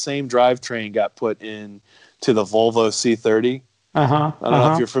 Well, that same drivetrain got put in to the Volvo C30. I don't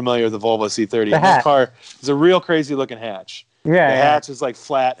know if you're familiar with the Volvo C30. That car is a real crazy looking hatch. The hatch is like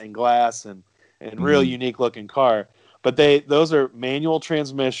flat and glass and real unique looking car. But those are manual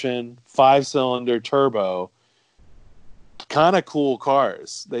transmission, 5-cylinder turbo, kind of cool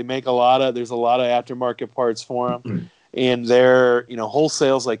cars. They make there's a lot of aftermarket parts for them, and they're,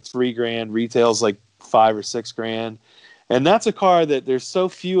 wholesale's like $3,000, retail's like $5,000 or $6,000. And that's a car that there's so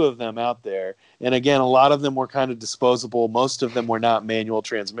few of them out there. And again, a lot of them were kind of disposable. Most of them were not manual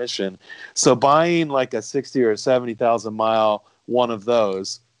transmission. So buying like a 60 or 70,000 mile one of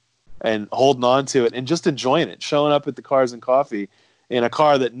those and holding on to it and just enjoying it, showing up at the Cars and Coffee in a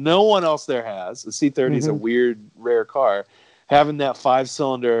car that no one else there has. The C30 is a weird, rare car. Having that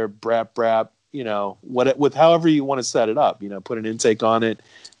 5-cylinder brap, with however you want to set it up, put an intake on it,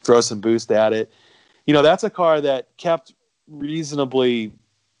 throw some boost at it. That's a car that kept reasonably,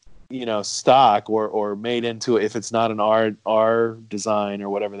 stock or made into it. If it's not an R design or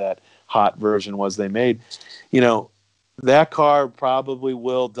whatever that hot version was they made, that car probably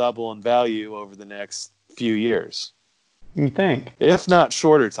will double in value over the next few years. You think? If not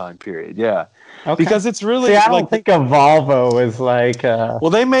shorter time period, yeah. Okay. Because it's really... See, I don't think a Volvo is like... Well,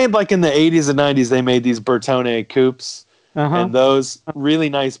 they made, like, in the 80s and 90s, they made these Bertone coupes. And those really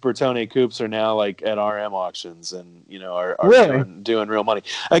nice Bertone coupes are now, like, at RM auctions and, are really? doing real money.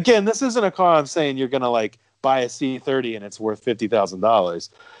 Again, this isn't a car I'm saying you're going to, like, buy a C30 and it's worth $50,000.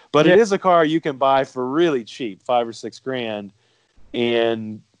 But it is a car you can buy for really cheap, $5,000 or $6,000,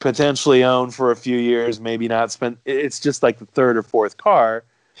 and potentially own for a few years, maybe not spend. It's just like the third or fourth car,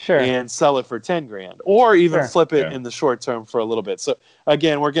 and sell it for $10,000, or even flip it in the short term for a little bit. So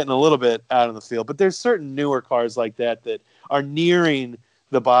again, we're getting a little bit out of the field, but there's certain newer cars like that are nearing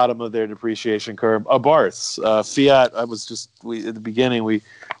the bottom of their depreciation curve. Abarths, Fiat. At the beginning we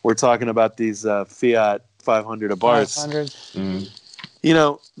were talking about these Fiat 500 Abarths.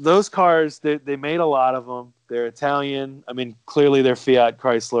 Those cars, they made a lot of them. They're Italian. I mean, clearly their Fiat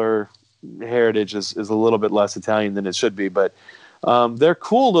Chrysler heritage is a little bit less Italian than it should be, but they're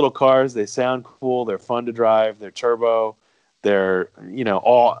cool little cars. They sound cool. They're fun to drive. They're turbo. They're,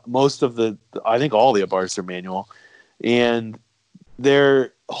 most of I think all the Abarths are manual, and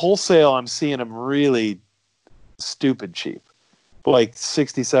they're wholesale. I'm seeing them really stupid cheap, like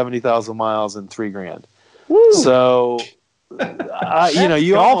 60, 70,000 miles and $3,000. Woo. So,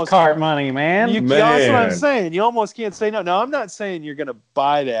 you golf almost cart money, man. That's what I'm saying. You almost can't say no. Now, I'm not saying you're going to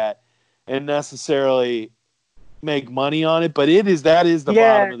buy that and necessarily make money on it, but that is the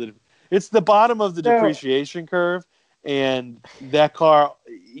bottom of it's the bottom of the depreciation curve, and that car,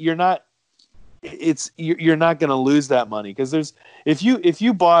 you're not going to lose that money, because if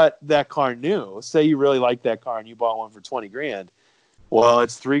you bought that car new, say you really like that car and you bought one for $20,000. Well,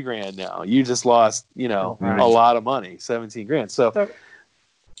 it's $3,000 now. You just lost, a lot of money, $17,000. So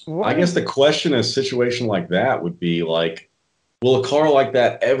I guess the question in a situation like that would be like, will a car like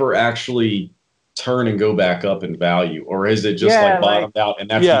that ever actually turn and go back up in value, or is it just bottomed out and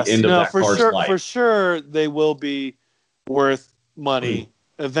that's the end of that car's life? For sure, they will be worth money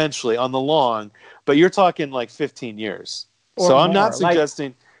eventually on the long, but you're talking like 15 years. So I'm not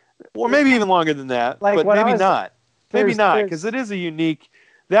suggesting, or maybe even longer than that, but maybe not. Maybe not, because it is a unique.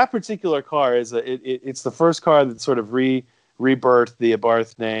 That particular car is it's the first car that sort of rebirthed the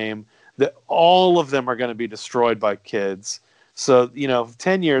Abarth name. That all of them are going to be destroyed by kids. So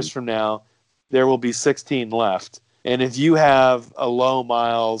 10 years from now, there will be 16 left. And if you have a low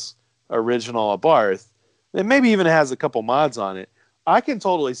miles original Abarth, that maybe even has a couple mods on it, I can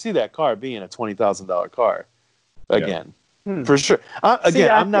totally see that car being a $20,000 car again, for sure.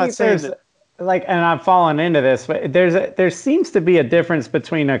 I'm not saying that. And I've fallen into this, but there seems to be a difference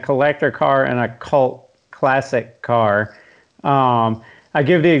between a collector car and a cult classic car. I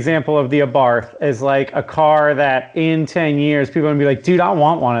give the example of the Abarth as like a car that in 10 years people are gonna be like, dude, I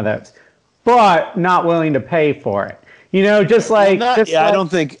want one of those, but not willing to pay for it. I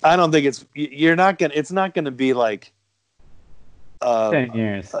don't think it's not gonna be like 10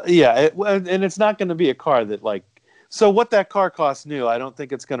 years. And it's not gonna be a car that like. So what that car costs new, I don't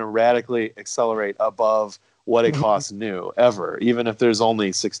think it's going to radically accelerate above what it costs new ever, even if there's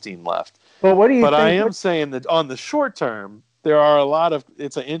only 16 left. Well, what do you think? But I am saying that on the short term, there are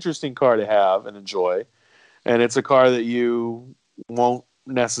it's an interesting car to have and enjoy. And it's a car that you won't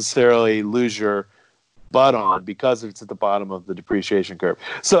necessarily lose your butt on because it's at the bottom of the depreciation curve.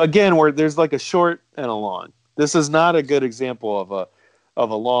 So again, there's like a short and a long. This is not a good example of a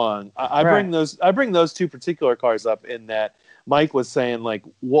long. I bring those two particular cars up in that Mike was saying, like,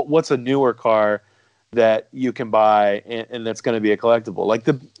 what's a newer car that you can buy and that's going to be a collectible? Like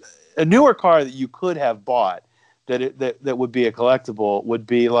a newer car that you could have bought that would be a collectible would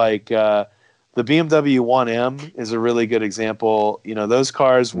be like the BMW 1M is a really good example. Those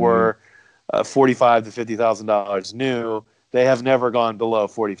cars were $45,000 to $50,000 new. they have never gone below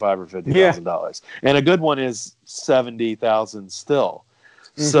 $45,000 or $50,000. And a good one is $70,000 still.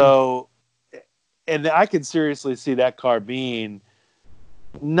 Mm-hmm. So, and I could seriously see that car being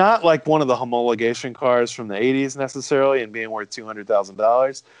not like one of the homologation cars from the 80s necessarily and being worth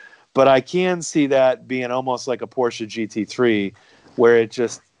 $200,000, but I can see that being almost like a Porsche GT3 where it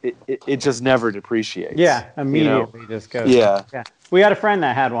just never depreciates. Yeah, immediately just goes. Yeah. We had a friend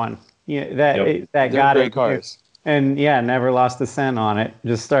that had one. That got great it. Cars. And never lost a cent on it.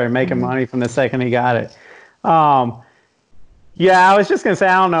 Just started making money from the second he got it. I was just gonna say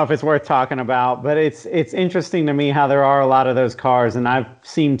I don't know if it's worth talking about, but it's interesting to me how there are a lot of those cars, and I've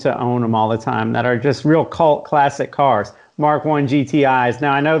seemed to own them all the time that are just real cult classic cars. Mark I GTIs.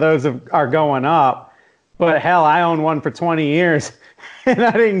 Now I know those are going up, but hell, I owned one for 20 years. And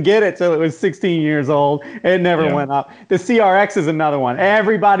I didn't get it till it was 16 years old. It never went up. The CRX is another one.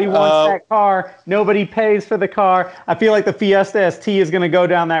 Everybody wants that car. Nobody pays for the car. I feel like the Fiesta ST is going to go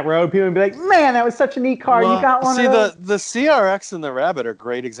down that road. People will be like, man, that was such a neat car. You got one of those? The CRX and the Rabbit are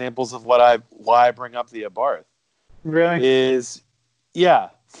great examples of why I bring up the Abarth. Really?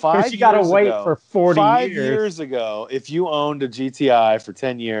 5 you got to wait for 40 years. 5 years ago, if you owned a GTI for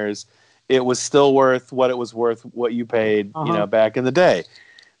 10 years, it was still worth what it was worth, what you paid, back in the day.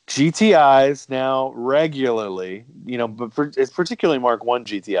 GTIs now regularly, but it's particularly Mark I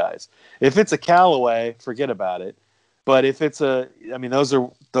GTIs. If it's a Callaway, forget about it. But if it's those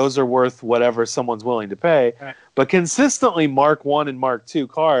are worth whatever someone's willing to pay. Right. But consistently, Mark I and Mark II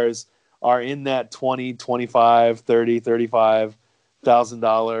cars are in that $20,000, $25,000, $30,000,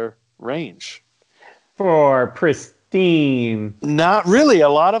 $35,000 range. For pristine. Not really. A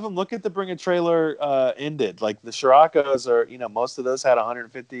lot of them, look at the Bring a Trailer ended. Like the Scirocco's are, most of those had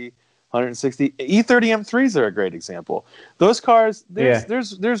 150, 160. E30 M3s are a great example. Those cars,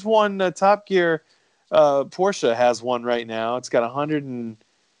 there's one Top Gear Porsche has one right now. It's got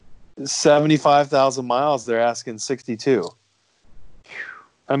 175,000 miles. They're asking 62.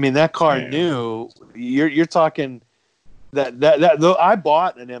 I mean, that car new. You're talking that though I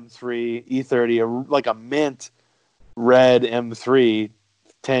bought an M3 E30, like a mint red M3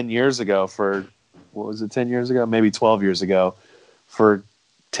 10 years ago for, what was it, 10 years ago? Maybe 12 years ago for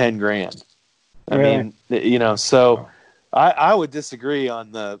 10 grand. I mean, so I would disagree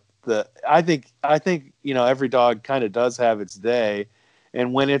on the I think every dog kind of does have its day,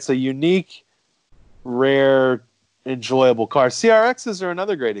 and when it's a unique, rare, enjoyable car. CRXs are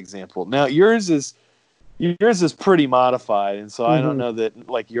another great example. Now yours is pretty modified, and so I don't know that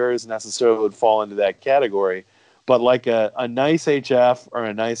like yours necessarily would fall into that category. But like a nice HF or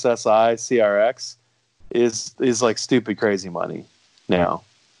a nice SI CRX is like stupid crazy money now.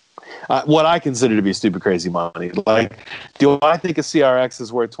 What I consider to be stupid crazy money. Like, do I think a CRX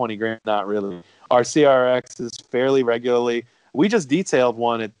is worth 20 grand? Not really. Our CRXs fairly regularly. We just detailed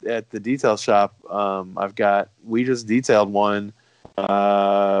one at the detail shop. We just detailed one,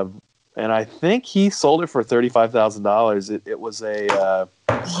 and I think he sold it for $35,000. It was a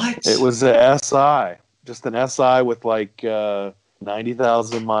what? It was a SI. Just an SI with like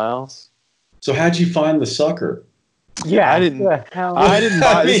 90,000 miles. So how'd you find the sucker? Yeah, I didn't buy.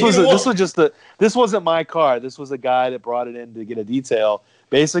 This wasn't my car. This was a guy that brought it in to get a detail.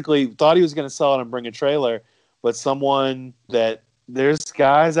 Basically, thought he was going to sell it and bring a trailer, but there's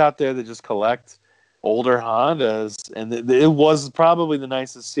guys out there that just collect older Hondas, and it was probably the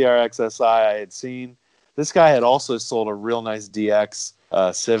nicest CRX SI I had seen. This guy had also sold a real nice DX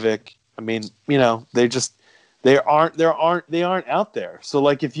Civic. I mean, they aren't out there. So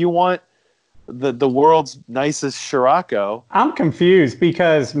like, if you want the world's nicest Scirocco, I'm confused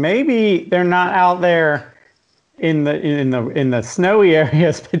because maybe they're not out there in the snowy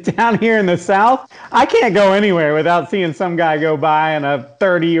areas, but down here in the South, I can't go anywhere without seeing some guy go by in a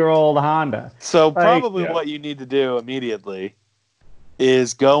 30-year-old Honda. So probably what you need to do immediately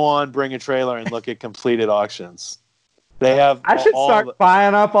is go on Bring a Trailer and look at completed auctions. They have. I should start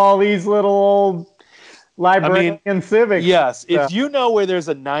buying up all these little old librarian Civics. Yes, if you know where there's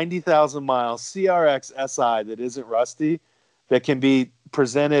a 90,000 mile CRX SI that isn't rusty, that can be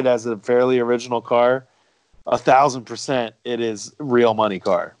presented as a fairly original car, 1,000% it is real money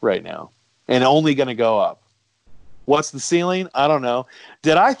car right now, and only going to go up. What's the ceiling? I don't know.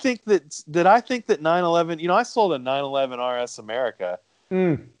 Did I think that 911? I sold a 911 RS America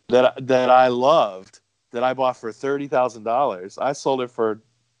that I loved. That I bought for $30,000. I sold it for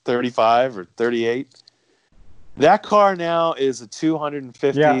 $35,000 or $38,000. That car now is a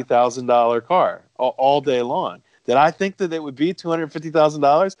 $250,000 car all day long. Did I think that it would be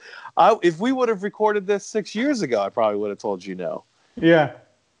 $250,000? If we would have recorded this 6 years ago, I probably would have told you no. Yeah.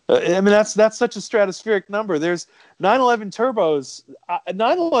 I mean, that's such a stratospheric number. There's 911 turbos. A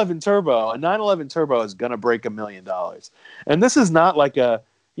 911 turbo is going to break $1 million. And this is not like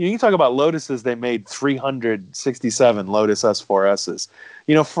you talk about Lotuses, they made 367 Lotus S4Ss.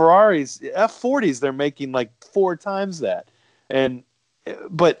 Ferraris, F40s, they're making like 4 times that.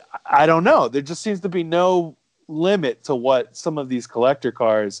 But I don't know. There just seems to be no limit to what some of these collector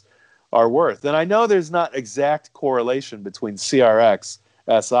cars are worth. And I know there's not exact correlation between CRX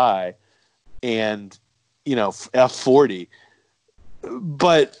SI and F40,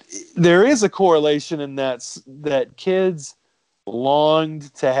 but there is a correlation in that kids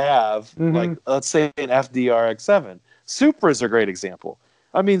longed to have, like, let's say an FDRX7. Supras are a great example.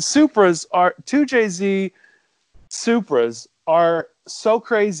 I mean, Supras are 2JZ Supras are so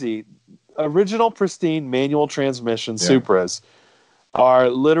crazy. Original pristine manual transmission Supras are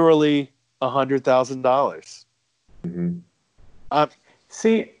literally $100,000.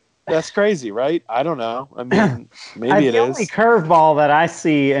 See, that's crazy, right? I don't know. I mean, maybe it is. The only curveball that I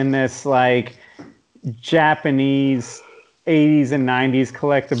see in this, like, Japanese 80s and 90s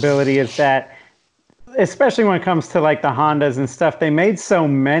collectability is that, especially when it comes to like the Hondas and stuff, they made so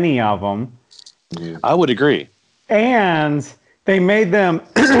many of them. I would agree. And they made them,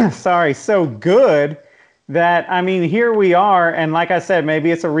 so good that, I mean, here we are. And like I said,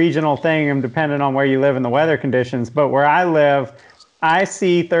 maybe it's a regional thing and dependent on where you live and the weather conditions. But where I live, I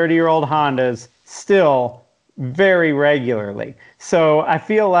see 30-year-old Hondas still very regularly. So I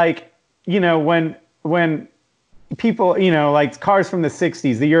feel like, when people, like cars from the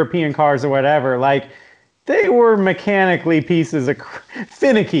 60s, the European cars or whatever, like, they were mechanically pieces of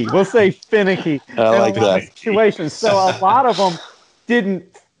finicky. We'll say finicky. I like that. Situations. So a lot of them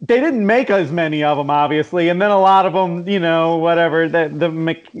didn't make as many of them, obviously, and then a lot of them, whatever, the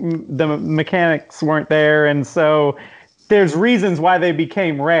mechanics weren't there, and so there's reasons why they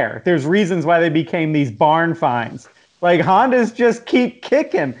became rare. There's reasons why they became these barn finds. Like, Hondas just keep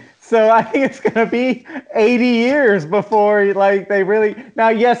kicking. So I think it's going to be 80 years before, like, they really. Now,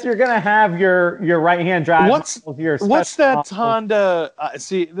 yes, you're going to have your right-hand drive. What's that Honda?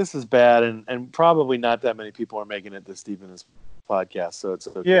 See, this is bad, and probably not that many people are making it this deep in this podcast, so it's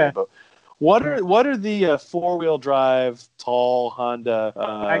okay. Yeah. But what are the four-wheel drive tall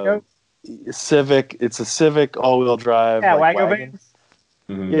Honda Civic? It's a Civic all-wheel drive. Yeah, like wagons.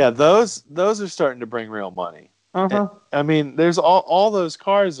 Mm-hmm. Yeah, those are starting to bring real money. Uh-huh. I mean, there's all those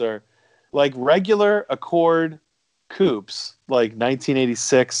cars are like regular Accord coupes, like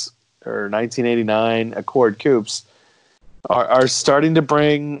 1986 or 1989 Accord coupes are starting to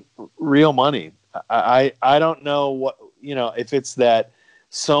bring real money. I don't know what, if it's that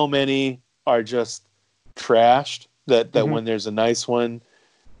so many are just trashed that when there's a nice one,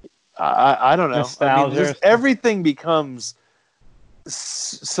 I don't know. Nostalgia. I mean, everything becomes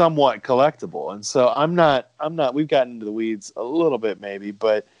somewhat collectible, and so I'm not we've gotten into the weeds a little bit maybe,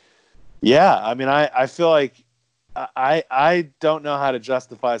 but yeah, I mean, I feel like I don't know how to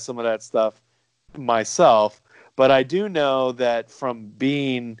justify some of that stuff myself, but I do know that from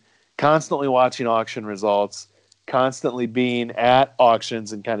being constantly watching auction results, constantly being at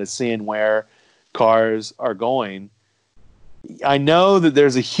auctions and kind of seeing where cars are going, I know that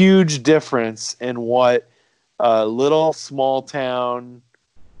there's a huge difference in what a little small town,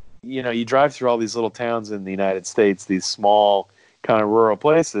 you drive through all these little towns in the United States, these small kind of rural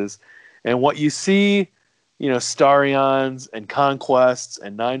places, and what you see, Starions and Conquests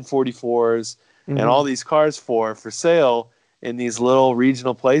and 944s and all these cars for sale in these little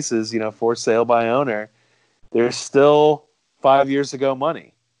regional places, for sale by owner, they're still 5 years ago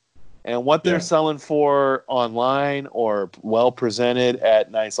money. And what they're selling for online or well presented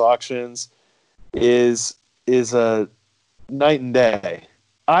at nice auctions is a night and day.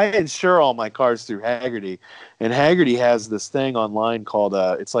 I insure all my cars through Hagerty, and Hagerty has this thing online called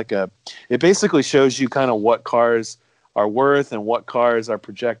it basically shows you kind of what cars are worth and what cars are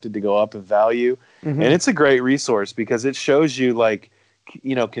projected to go up in value. And it's a great resource because it shows you, like,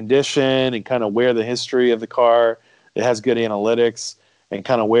 condition and kind of where the history of the car. It has good analytics and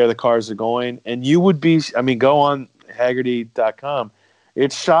kind of where the cars are going. And you would be, go on Hagerty.com.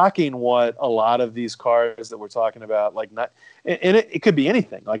 It's shocking what a lot of these cars that we're talking about, like, and it could be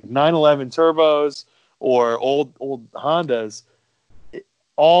anything, like 911 turbos or old Hondas.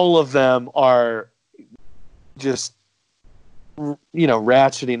 All of them are just,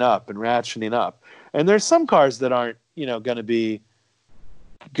 ratcheting up. And there's some cars that aren't, going to be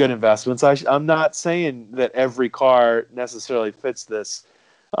good investments. I'm not saying that every car necessarily fits this,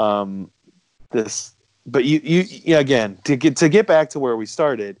 but you again, to get back to where we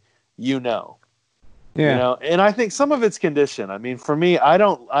started, Yeah. You know, and I think some of it's condition. I mean, for me, I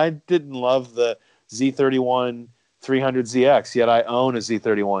didn't love the Z31 300ZX, yet I own a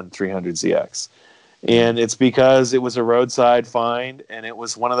Z31 300ZX. And it's because it was a roadside find, and it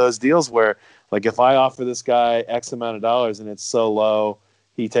was one of those deals where, like, if I offer this guy X amount of dollars and it's so low,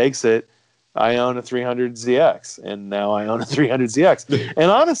 he takes it. I own a 300ZX, and now I own a 300ZX. And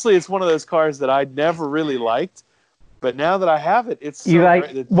honestly, it's one of those cars that I never really liked, but now that I have it, it's so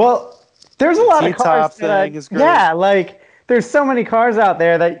great. Well, there's a lot of cars thing is great. Yeah, like there's so many cars out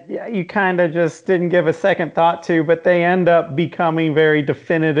there that you kind of just didn't give a second thought to, but they end up becoming very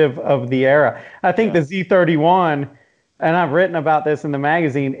definitive of the era. I think the Z31, and I've written about this in the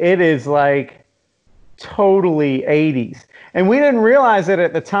magazine, it is like totally 80s. And we didn't realize it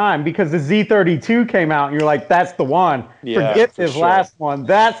at the time because the Z32 came out and you're like, that's the one. Yeah, forget this last one.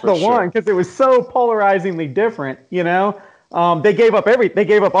 That's the one, because it was so polarizingly different, you know? They gave up they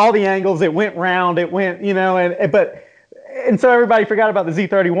gave up all the angles. It went round. It went, you know, and so everybody forgot about the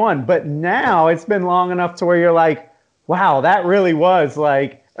Z31. But now it's been long enough to where you're like, wow, that really was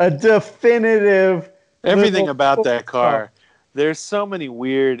like a definitive. Everything about that car. There's so many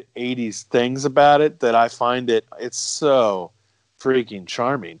weird 80s things about it that I find it's so freaking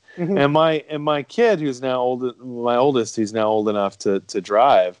charming. Mm-hmm. And my kid, who's now my oldest, he's now old enough to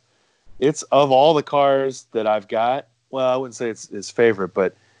drive. It's of all the cars that I've got. Well, I wouldn't say it's his favorite,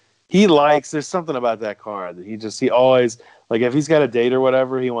 but there's something about that car that he always, like, if he's got a date or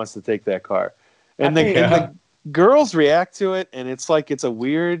whatever, he wants to take that car. And the girls react to it, and it's like, it's a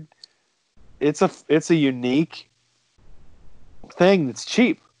unique thing that's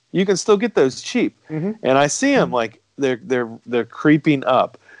cheap. You can still get those cheap. Mm-hmm. And I see them like they're creeping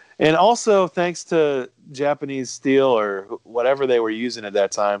up. And also, thanks to Japanese steel or whatever they were using at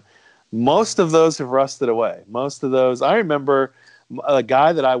that time, most of those have rusted away. Most of those, I remember a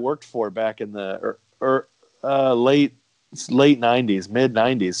guy that I worked for back in the late 90s, mid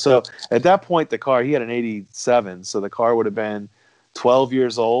 90s. So at that point, the car, he had an 87, so the car would have been 12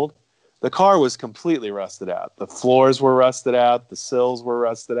 years old. The car was completely rusted out. The floors were rusted out. The sills were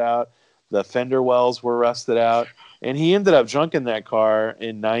rusted out. The fender wells were rusted out. And he ended up junking that car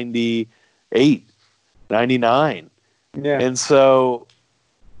in 98, 99. Yeah. And so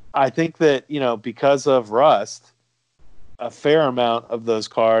I think that, you know, because of rust, a fair amount of those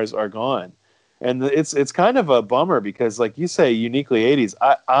cars are gone. And it's kind of a bummer because, like you say, uniquely 80s.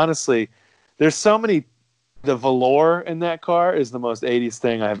 Honestly, there's so many. The velour in that car is the most 80s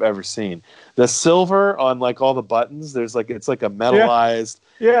thing I've ever seen. The silver on like all the buttons, it's like a metallized.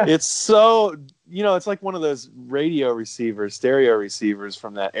 Yeah. It's so, you know, it's like one of those stereo receivers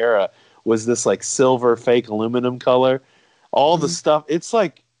from that era was this like silver fake aluminum color. All the stuff, it's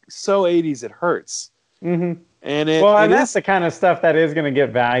like so 80s it hurts. Mm-hmm. And that's the kind of stuff that is going to get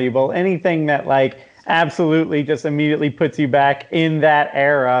valuable. Anything that like absolutely just immediately puts you back in that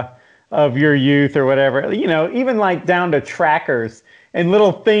era of your youth or whatever, you know, even like down to trackers and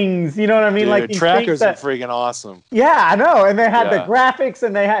little things, you know what I mean? Dude, like trackers are freaking awesome. Yeah, I know. And they had the graphics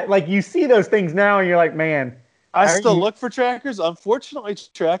and they had, like, you see those things now and you're like, man. I still look for trackers. Unfortunately,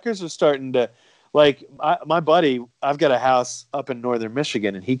 trackers are starting to, like, my buddy, I've got a house up in northern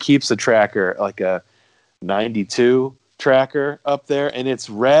Michigan and he keeps a tracker, like a 92 tracker up there, and it's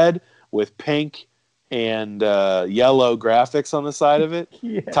red with pink and yellow graphics on the side of it.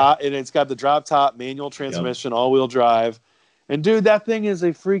 And it's got the drop top, manual transmission, all-wheel drive. And dude, that thing is a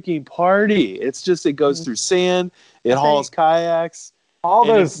freaking party. It's just, it goes through sand, it hauls kayaks. All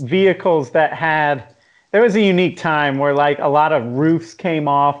those vehicles there was a unique time where like a lot of roofs came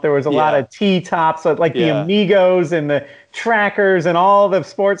off. There was a lot of T-tops, like the Amigos and the Trackers and all the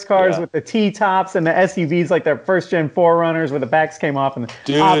sports cars with the T-tops and the SUVs, like their first-gen 4Runners where the backs came off. And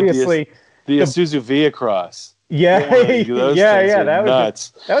obviously... The Isuzu Via-Cross. Yeah,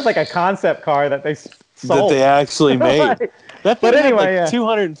 that was like a concept car that they sold. That they actually made. That thing had like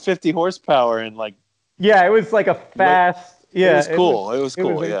 250 horsepower and like. Yeah, it was like a fast. It was cool. It was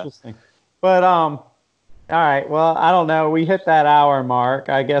cool. Interesting. But all right. Well, I don't know. We hit that hour mark.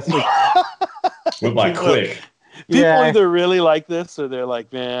 I guess we. Went by quick. People either really like this or they're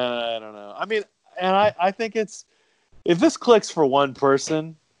like, man, I don't know. I mean, and I think if this clicks for one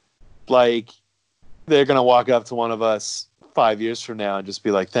person. Like, they're going to walk up to one of us 5 years from now and just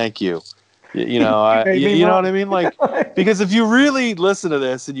be like, thank you. You know, you know what I mean? Like, because if you really listen to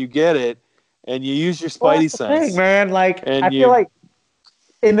this and you get it and you use your spidey sense. Thing, man. Like, I feel like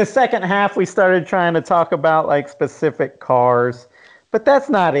in the second half, we started trying to talk about, like, specific cars. But that's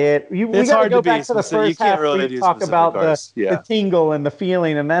not it. We got to go back to the first half where we talk about the tingle and the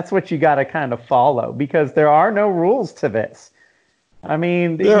feeling, and that's what you got to kind of follow because there are no rules to this. I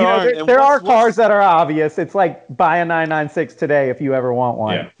mean, there are cars that are obvious. It's like buy a 996 today if you ever want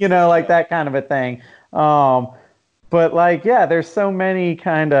one. Yeah. Like that kind of a thing. But like, yeah, there's so many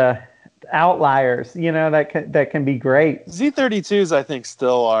kind of outliers, that can be great. Z32s, I think,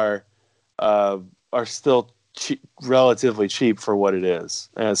 still are still relatively cheap for what it is.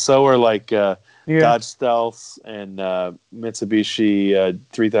 So are like Dodge Stealths and Mitsubishi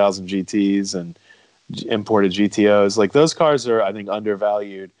 3000 GTs and imported GTOs. Like those cars are, I think,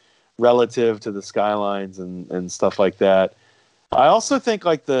 undervalued relative to the Skylines and stuff like that. I also think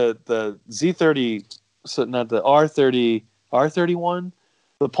like the Z30, so not the R31,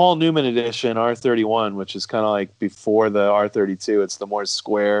 the Paul Newman edition R31, which is kind of like before the R32. It's the more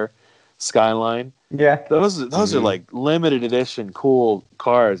square Skyline. Yeah, those are like limited edition cool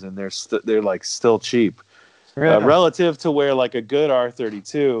cars, and they're like still cheap relative to where like a good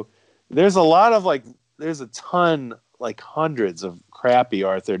R32. There's a ton, like hundreds of crappy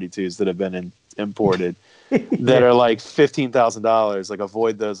R32s that have been imported that are like $15,000. Like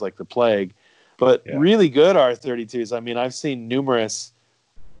avoid those like the plague. But really good R32s. I mean, I've seen numerous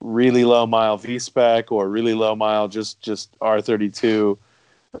really low mile V-Spec or really low mile just R32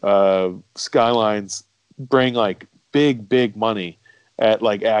 Skylines bring like big money at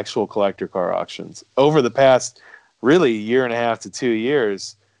like actual collector car auctions over the past really year and a half to 2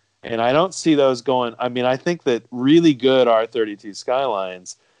 years. And I don't see those going. I mean, I think that really good R32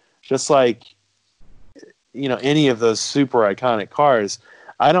 Skylines, just like, any of those super iconic cars,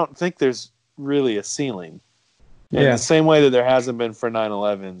 I don't think there's really a ceiling. In the same way that there hasn't been for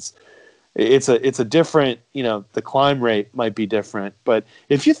 911s. It's a different, the climb rate might be different. But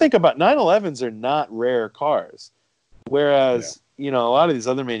if you think about 911s are not rare cars. Whereas, a lot of these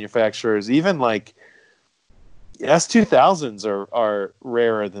other manufacturers, even like S2000s are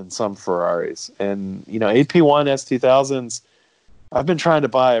rarer than some Ferraris. And, AP1 S2000s, I've been trying to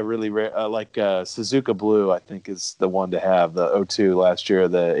buy a really rare, like Suzuka Blue, I think is the one to have, the 02 last year,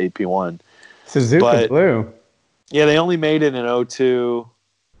 the AP1. Suzuka Blue? Yeah, they only made it in 02.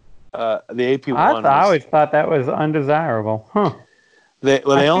 The AP1. I always thought that was undesirable. Huh. They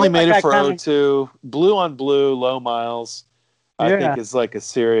only made it for 02. Blue on blue, low miles. I think is like a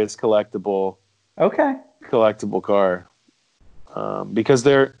serious collectible. Okay. Collectible car, because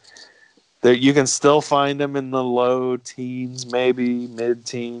they're you can still find them in the low teens, maybe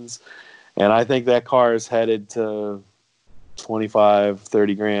mid-teens, and I think that car is headed to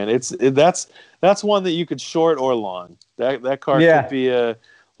 25-30 grand. That's one that you could short or long. That car could be a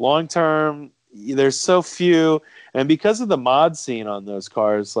long term. There's so few, and because of the mod scene on those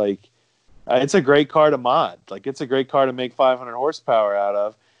cars, like it's a great car to mod. Like it's a great car to make 500 horsepower out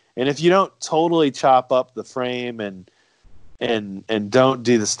of. And if you don't totally chop up the frame and don't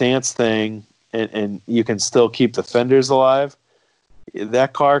do the stance thing, and you can still keep the fenders alive,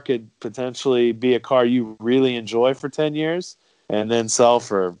 that car could potentially be a car you really enjoy for 10 years and then sell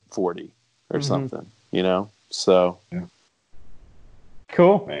for 40 or something, So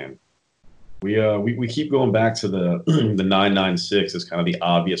cool, man. We keep going back to the 996 as kind of the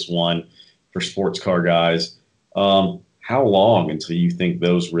obvious one for sports car guys. How long until you think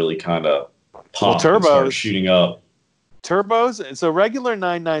those really kind of pop and start shooting up? Turbos, so regular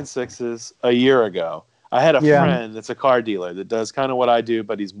 996s a year ago. I had a friend that's a car dealer that does kind of what I do,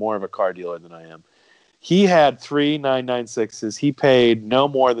 but he's more of a car dealer than I am. He had 3 996s. He paid no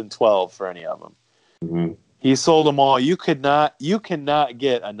more than 12 for any of them. Mm-hmm. He sold them all. You cannot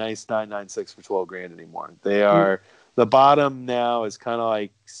get a nice 996 for 12 grand anymore. They are the bottom now is kind of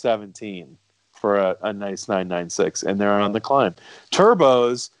like 17 for a nice 996, and they're on the climb.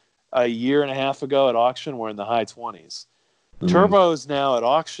 Turbos a year and a half ago at auction were in the high 20s. Mm-hmm. Turbos now at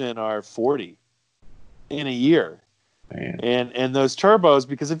auction are 40 in a year. Man. And those turbos,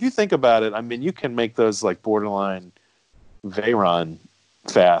 because if you think about it, I mean, you can make those like borderline Veyron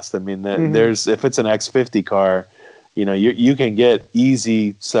fast. I mean, there's if it's an X50 car, you can get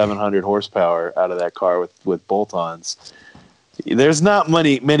easy 700 horsepower out of that car with bolt-ons. There's not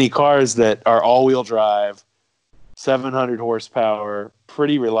many cars that are all-wheel drive, 700 horsepower,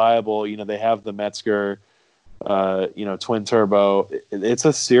 pretty reliable. They have the Metzger, twin turbo. That's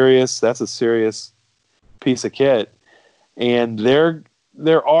a serious piece of kit, and there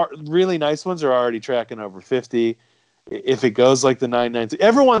are really nice ones are already tracking over 50. If it goes like the 996,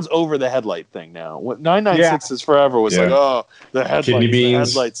 everyone's over the headlight thing now. What 996s forever was like, oh, the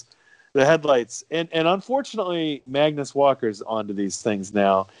headlights, and unfortunately Magnus Walker's onto these things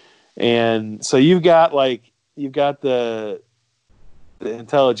now, and so you've got the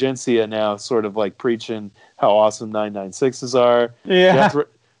intelligentsia now sort of like preaching how awesome 996s are. Yeah.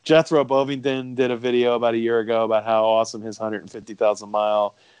 Jethro Bovingdon did a video about a year ago about how awesome his 150,000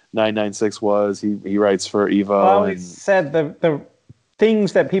 mile 996 was. He writes for Evo. Well, I always said the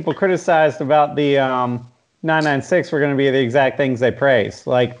things that people criticized about the 996 were going to be the exact things they praised,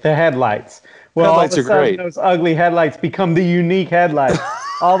 like the headlights. Well, headlights all of a are sudden, great. Those ugly headlights become the unique headlights.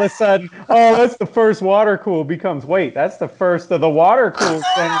 All of a sudden, oh, that's the first water cool becomes, wait, that's the first of the water cool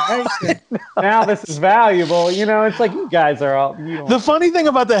generation. Now this is valuable. You know, it's like you guys are all. The funny thing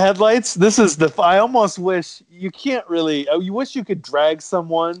about the headlights, I almost wish you can't really. You wish you could drag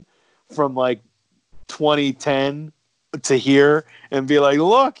someone from like 2010 to here and be like,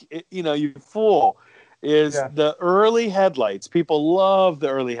 look, you fool. The early headlights. People love the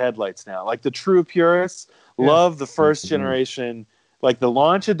early headlights now. Like the true purists love the first generation, like the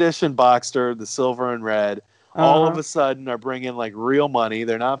launch edition Boxster, the silver and red. All of a sudden are bringing like real money.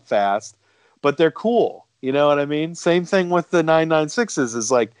 They're not fast, but they're cool. You know what I mean? Same thing with the 996s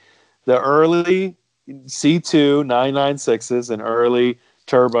is like the early C2 996s and early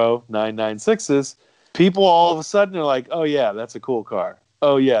turbo 996s. People all of a sudden are like, oh yeah, that's a cool car.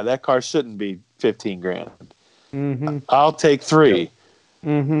 Oh yeah, that car shouldn't be 15 grand. Mm-hmm. I'll take 3.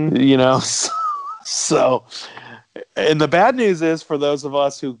 Mm-hmm. You know, so, and the bad news is for those of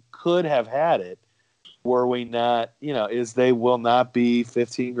us who could have had it, were we not, is they will not be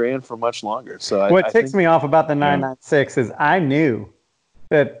 15 grand for much longer. So what ticks me off about the 996 is I knew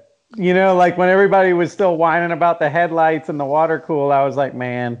that, like when everybody was still whining about the headlights and the water cool, I was like,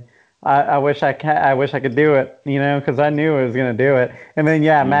 man, I wish I could do it, because I knew I was going to do it. And then,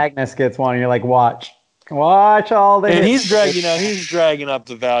 Magnus gets one, and you're like, watch all this. And he's dragging up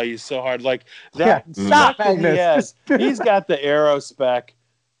the value so hard. Like that. Yeah, stop, Magnus. He's got the Aero spec.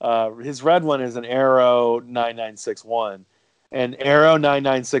 His red one is an Aero 9961. And Aero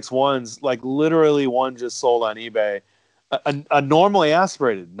 9961s, like literally one just sold on eBay. A normally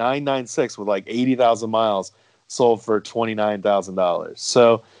aspirated 996 with like 80,000 miles sold for $29,000.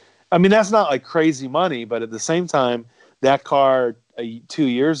 So, I mean, that's not like crazy money, but at the same time, that car 2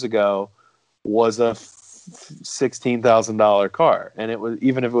 years ago was a $16,000 car, and it was,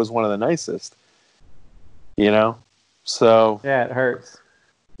 even if it was one of the nicest, So yeah, it hurts.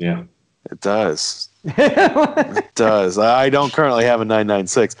 Yeah, it does. It does. I don't currently have a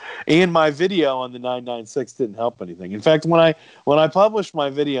 996, and my video on the 996 didn't help anything. In fact, when I published my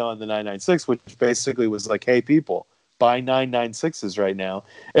video on the 996, which basically was like, hey people, buy 996s right now.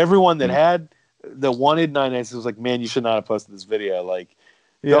 Everyone that wanted 996 was like, man, you should not have posted this video. Like,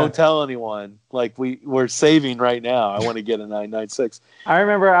 don't tell anyone. Like, we're saving right now. I want to get a 996. I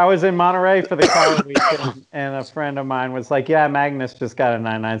remember I was in Monterey for the car weekend, and a friend of mine was like, yeah, Magnus just got a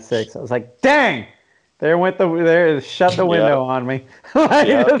 996. I was like, dang, shut the window on me. Like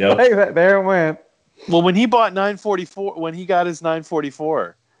that, there it went. Well, when he bought 944, when he got his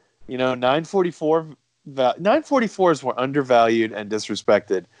 944, 944s were undervalued and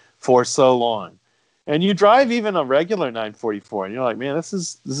disrespected for so long. And you drive even a regular 944, and you're like, man, this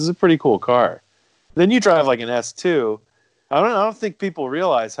is a pretty cool car. Then you drive like an S2. I don't think people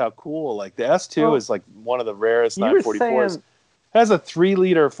realize how cool. Like the S2 is like one of the rarest 944s. It has a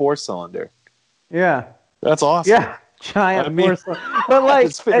 3-liter 4-cylinder. Yeah, that's awesome. Yeah, giant 4-cylinder. But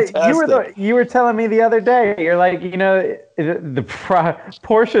like you were telling me the other day, you're like,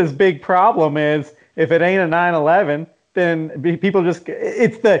 Porsche's big problem is if it ain't a 911. Then people just, but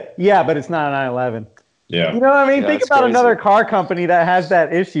it's not a 911. Yeah. You know what I mean? Think about another car company that has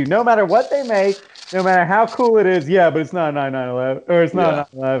that issue. No matter what they make, no matter how cool it is, but it's not a 911, or it's not a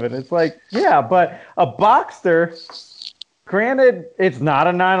 911. It's like, but a Boxster, granted, it's not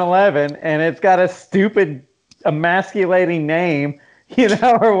a 911, and it's got a stupid emasculating name,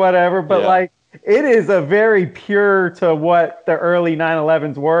 or whatever, but like, it is a very pure to what the early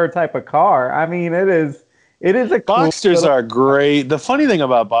 911s were type of car. I mean, it is a cool Boxsters are great. The funny thing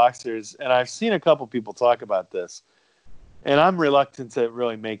about Boxsters, and I've seen a couple people talk about this, and I'm reluctant to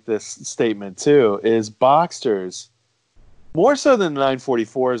really make this statement too, is Boxsters, more so than the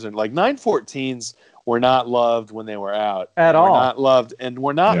 944s, and like 914s were not loved when they were out. At all. Not loved, and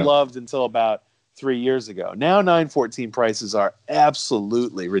were not loved until about 3 years ago. Now 914 prices are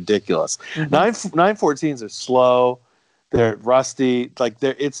absolutely ridiculous. 914s are slow. They're rusty. Like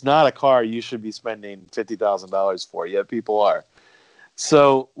it's not a car you should be spending $50,000 for. Yet people are.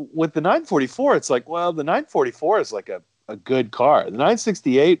 So with the 944, it's like, well, the 944 is like a good car. The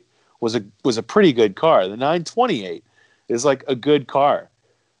 968 was a pretty good car. The 928 is like a good car.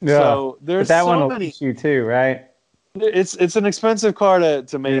 Yeah. So there's that so one will many. teach you too, right? It's an expensive car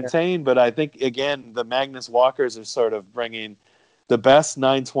to maintain, but I think again the Magnus Walkers are sort of bringing the best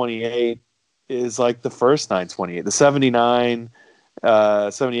 928. Is like the first 928, the 79,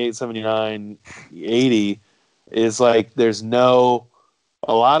 78, 79, 80 is like there's no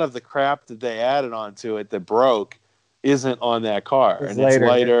a lot of the crap that they added onto it that broke isn't on that car.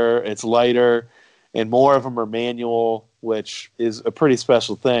 It's lighter, and more of them are manual, which is a pretty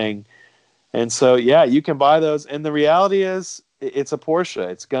special thing. And so, yeah, you can buy those. And the reality is it's a Porsche.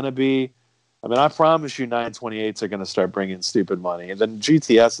 It's going to be, I mean, I promise you 928s are going to start bringing stupid money. And then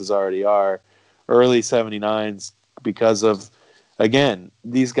GTSs already are, early 79s, because of, again,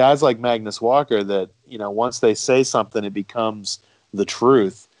 these guys like Magnus Walker that, you know, once they say something, it becomes the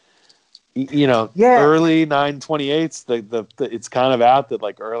truth. You know, early 928s, the it's kind of out that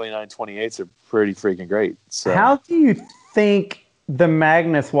like early 928s are pretty freaking great. So how do you think the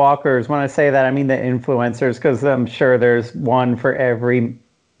Magnus Walkers, when I say that, I mean the influencers, because I'm sure there's one for every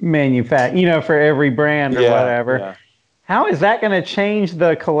for every brand or whatever. Yeah. How is that going to change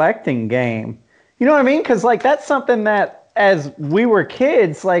the collecting game? You know what I mean? Because like that's something that as we were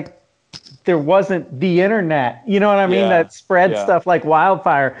kids, like there wasn't the internet, you know what I mean? That spread stuff like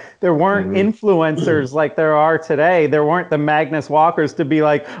wildfire. There weren't influencers like there are today. There weren't the Magnus Walkers to be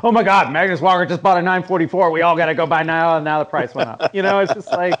like, oh my God, Magnus Walker just bought a 944. We all got to go buy now, and now the price went up. You know, it's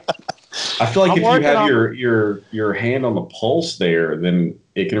just like. I feel like if you have your hand on the pulse there, then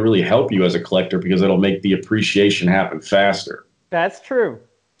it can really help you as a collector because it'll make the appreciation happen faster. That's true.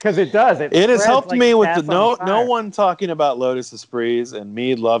 Because it does. It has helped like me with no one talking about Lotus Esprits and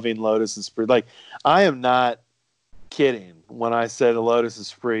me loving Lotus Esprit. Like, I am not kidding when I say the Lotus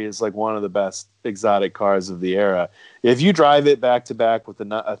Esprit is like one of the best exotic cars of the era. If you drive it back to back with a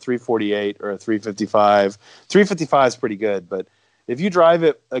 348 or a 355, 355 is pretty good, but if you drive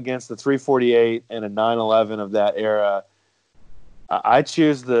it against the 348 and a 911 of that era, I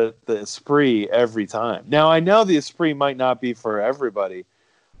choose the Esprit every time. Now, I know the Esprit might not be for everybody,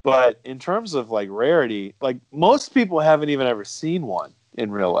 but in terms of like rarity, like most people haven't even ever seen one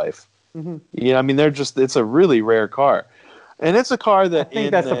in real life. Mm-hmm. You know, I mean, it's a really rare car. And it's a car that I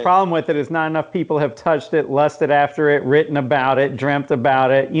think that's the problem with it is not enough people have touched it, lusted after it, written about it, dreamt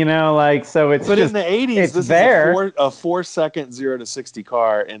about it, you know, like, so it's But just, in the 80s, this is a 4-second 0 to 60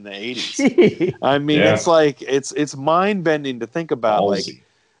 car in the 80s. I mean, it's like, it's mind-bending to think about, like,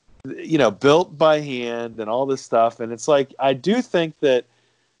 you know, built by hand and all this stuff. And it's like, I do think that,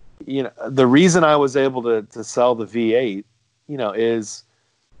 you know, the reason I was able to sell the V8, you know, is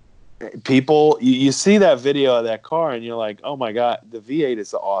people, you see that video of that car and you're like, oh my God, the V8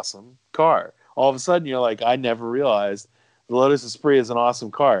 is an awesome car. All of a sudden you're like, I never realized the Lotus Esprit is an awesome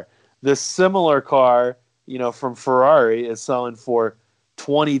car. This similar car, you know, from Ferrari is selling for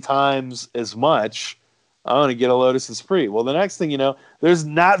 20 times as much. I want to get a Lotus Esprit. Well, the next thing you know, there's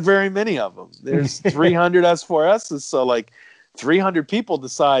not very many of them. There's 300 S4Ss. So like 300 people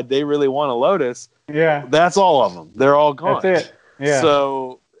decide they really want a Lotus. Yeah. That's all of them. They're all gone. That's it. Yeah.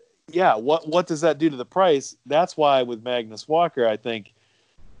 So, yeah, what does that do to the price? That's why with Magnus Walker, I think,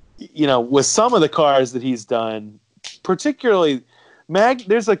 you know, with some of the cars that he's done, particularly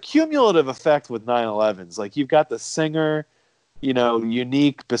there's a cumulative effect with 911s. Like you've got the Singer, you know,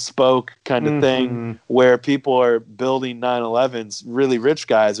 unique, bespoke kind of thing where people are building 911s, really rich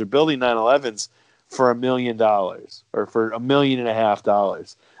guys are building 911s for $1 million or for $1.5 million.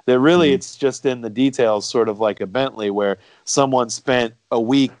 That really it's just in the details, sort of like a Bentley where someone spent a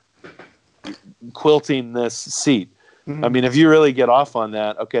week quilting this seat. I mean, if you really get off on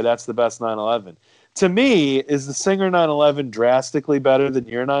that, okay, that's the best 911. To me, is the Singer 911 drastically better than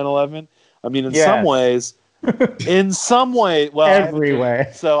your 911? I mean, in some ways, well, every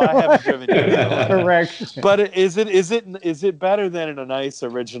way. So I haven't driven it. Correct. But is it better than in a nice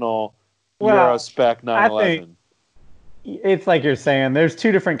original Euro spec 911? It's like you're saying, there's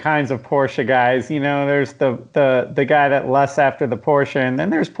two different kinds of Porsche guys. You know, there's the guy that lusts after the Porsche, and then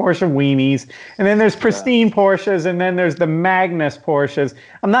there's Porsche weenies, and then there's pristine Porsches, and then there's the Magnus Porsches.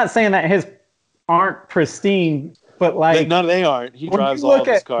 I'm not saying that his aren't pristine, but like no, they aren't. He drives all of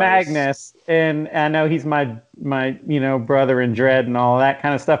his cars. Magnus, and I know he's my you know brother in dread and all that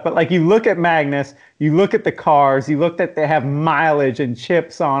kind of stuff. But like you look at Magnus, you look at the cars, you look that they have mileage and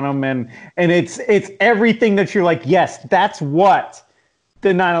chips on them, and it's everything that you're like, yes, that's what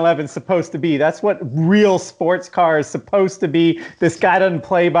the 911 is supposed to be. That's what real sports car is supposed to be. This guy doesn't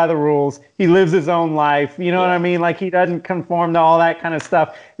play by the rules. He lives his own life. You know what I mean? Like he doesn't conform to all that kind of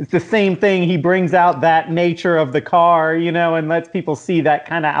stuff. It's the same thing. He brings out that nature of the car, you know, and lets people see that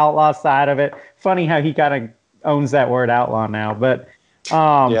kind of outlaw side of it. Funny how he kind of owns that word outlaw now, but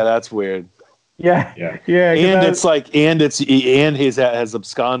yeah, that's weird. Yeah. And it's like, he has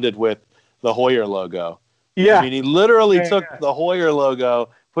absconded with the Hoyer logo. Yeah. I mean, he literally took the Hoyer logo,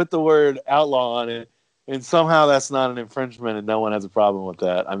 put the word outlaw on it, and somehow that's not an infringement, and no one has a problem with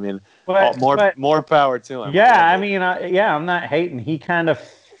that. I mean, but, more power to him. Yeah, I mean, I'm not hating. He kind of,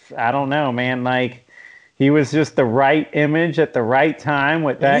 I don't know, man. Like, he was just the right image at the right time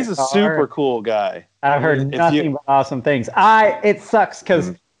with that. He's a super cool guy. I've heard nothing but awesome things. It sucks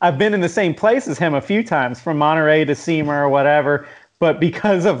because I've been in the same place as him a few times, from Monterey to SEMA or whatever. But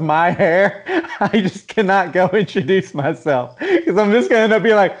because of my hair, I just cannot go introduce myself because I'm just going to end up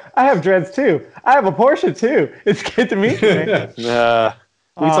being like, I have dreads too. I have a Porsche too. It's good to meet you.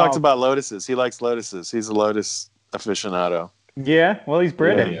 We talked about Lotuses. He likes Lotuses. He's a Lotus aficionado. Yeah, well, he's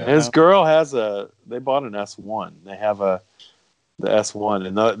British. Yeah. His girl they bought an S1. They have the S1,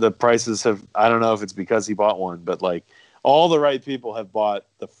 and the prices have, I don't know if it's because he bought one, but like all the right people have bought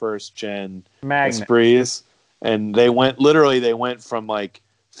the first gen Esprits. And they went from like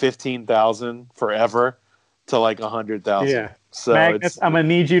 15,000 forever to like 100,000. Yeah. So Magnus, I'm gonna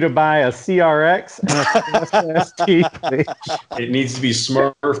need you to buy a CRX and a ST. It needs to be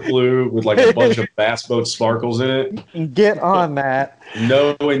Smurf blue with like a bunch of bass boat sparkles in it. Get on that.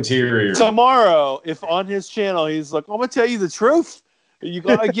 No interior. Tomorrow, if on his channel he's like, I'm gonna tell you the truth. You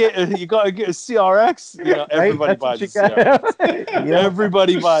gotta get a CRX. You know, everybody buys a CRX.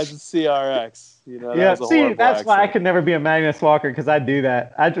 Everybody buys a CRX. You know, that's why I could never be a Magnus Walker, because I do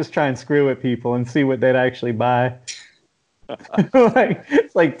that. I just try and screw with people and see what they'd actually buy.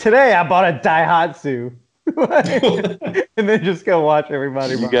 It's like today I bought a Daihatsu, and then just go watch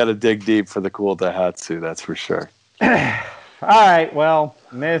everybody. You got to dig deep for the cool Daihatsu, that's for sure. All right, well,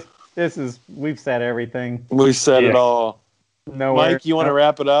 this is, we've said everything. We said it all. No, Mike, you want to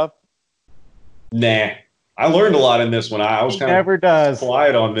wrap it up? Nah. I learned a lot in this one. I was kind of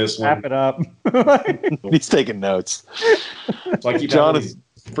quiet on this one. Wrap it up. He's taking notes. It's like Jonathan,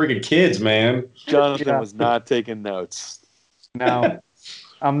 freaking kids, man. Jonathan was not taking notes. No,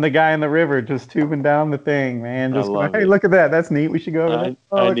 I'm the guy in the river just tubing down the thing, man. Just going, hey, look at that. That's neat. We should go over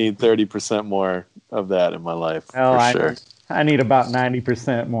there. I need 30% more of that in my life, for sure. I need about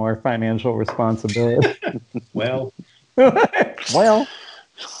 90% more financial responsibility. Well. I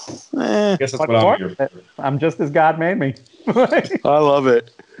guess that's what I'm here for. I'm just as God made me. I love it.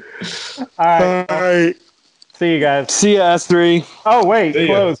 All right. See you guys. See ya, S3. Oh, wait.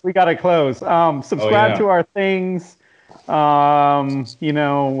 Close. We got to close. Subscribe to our things. Whatever.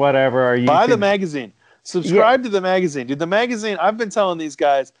 Buy the magazine. Subscribe to the magazine. Dude, the magazine, I've been telling these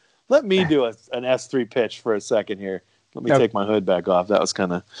guys, let me do an S3 pitch for a second here. Let me take my hood back off. That was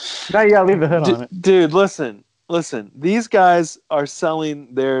kind of... No, you got to leave the hood on it. Dude, listen, these guys are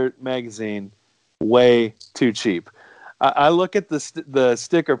selling their magazine way too cheap. I look at the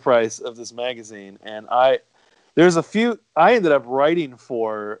sticker price of this magazine, and I ended up writing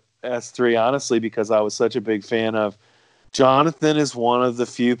for S3, honestly, because I was such a big fan of Jonathan. Is one of the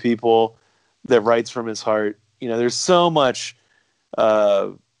few people that writes from his heart. You know, there's so much,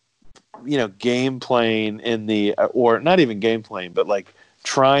 game playing or not even game playing, but like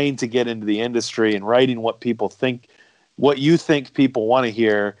trying to get into the industry and writing what you think people want to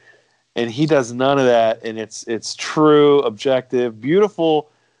hear. And he does none of that. And it's true, objective, beautiful,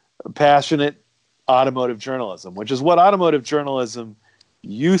 passionate automotive journalism, which is what automotive journalism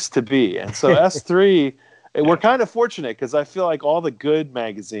used to be. And so S3, we're kind of fortunate, because I feel like all the good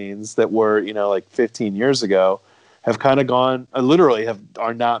magazines that were, like 15 years ago have kind of gone,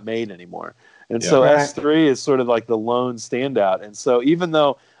 are not made anymore. And so S3 is sort of like the lone standout. And so even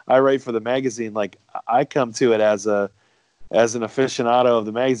though I write for the magazine, like I come to it as an aficionado of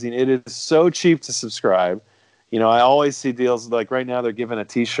the magazine, it is so cheap to subscribe. I always see deals like right now they're giving a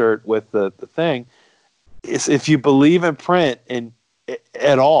T-shirt with the thing. If you believe in print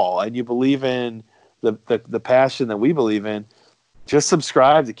at all, and you believe in the passion that we believe in, just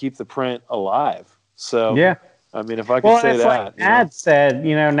subscribe to keep the print alive. So yeah. I mean, if I could say that. Like Nad said,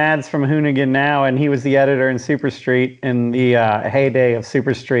 Nad's from Hoonigan now, and he was the editor in Super Street in the heyday of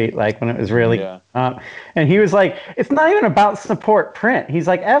Super Street, like when it was really up. And he was like, it's not even about support print. He's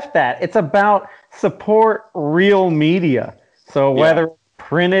like, F that. It's about support real media. So whether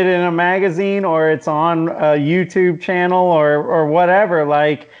printed in a magazine or it's on a YouTube channel or whatever,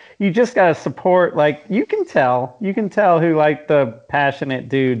 like, you just got to support, like, you can tell who, like, the passionate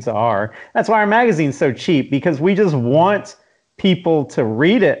dudes are. That's why our magazine's so cheap, because we just want people to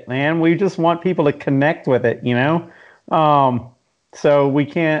read it, man. We just want people to connect with it, So we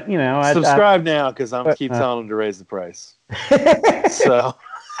can't, subscribe now, because I'm keep telling them to raise the price. So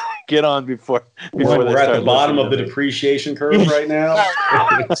get on before we're at the bottom of the depreciation curve right now.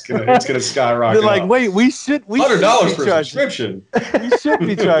 it's gonna skyrocket. They're like, wait, we should $100 for a subscription. We should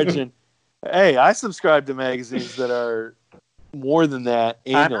be charging. Hey, I subscribe to magazines that are more than that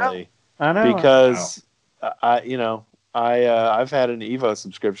annually. I know. Because I've had an Evo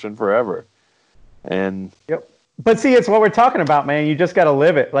subscription forever, and yep. But see, it's what we're talking about, man. You just got to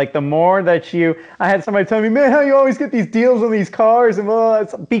live it. Like the more that I had somebody tell me, man, how you always get these deals on these cars, and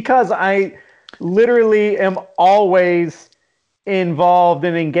it's because I literally am always involved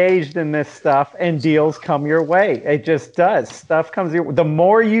and engaged in this stuff, and deals come your way. It just does. Stuff comes your. The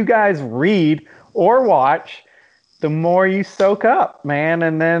more you guys read or watch, the more you soak up, man.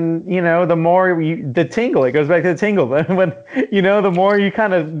 And then, the more the tingle, it goes back to the tingle. When, the more you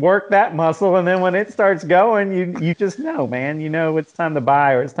kind of work that muscle, and then when it starts going, you just know, man, it's time to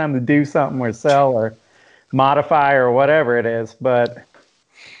buy, or it's time to do something, or sell, or modify, or whatever it is. But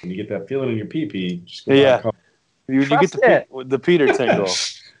when you get that feeling in your pee-pee, just go you get the Peter tingle.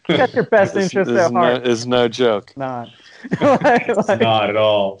 You got your best interest at heart. It's no joke. Not. It's not at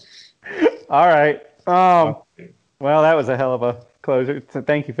all. All right. Well, that was a hell of a closure. So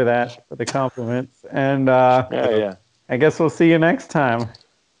thank you for that, for the compliments. And I guess we'll see you next time.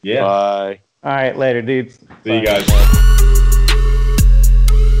 Yeah. Bye. All right, later, dudes. See you guys.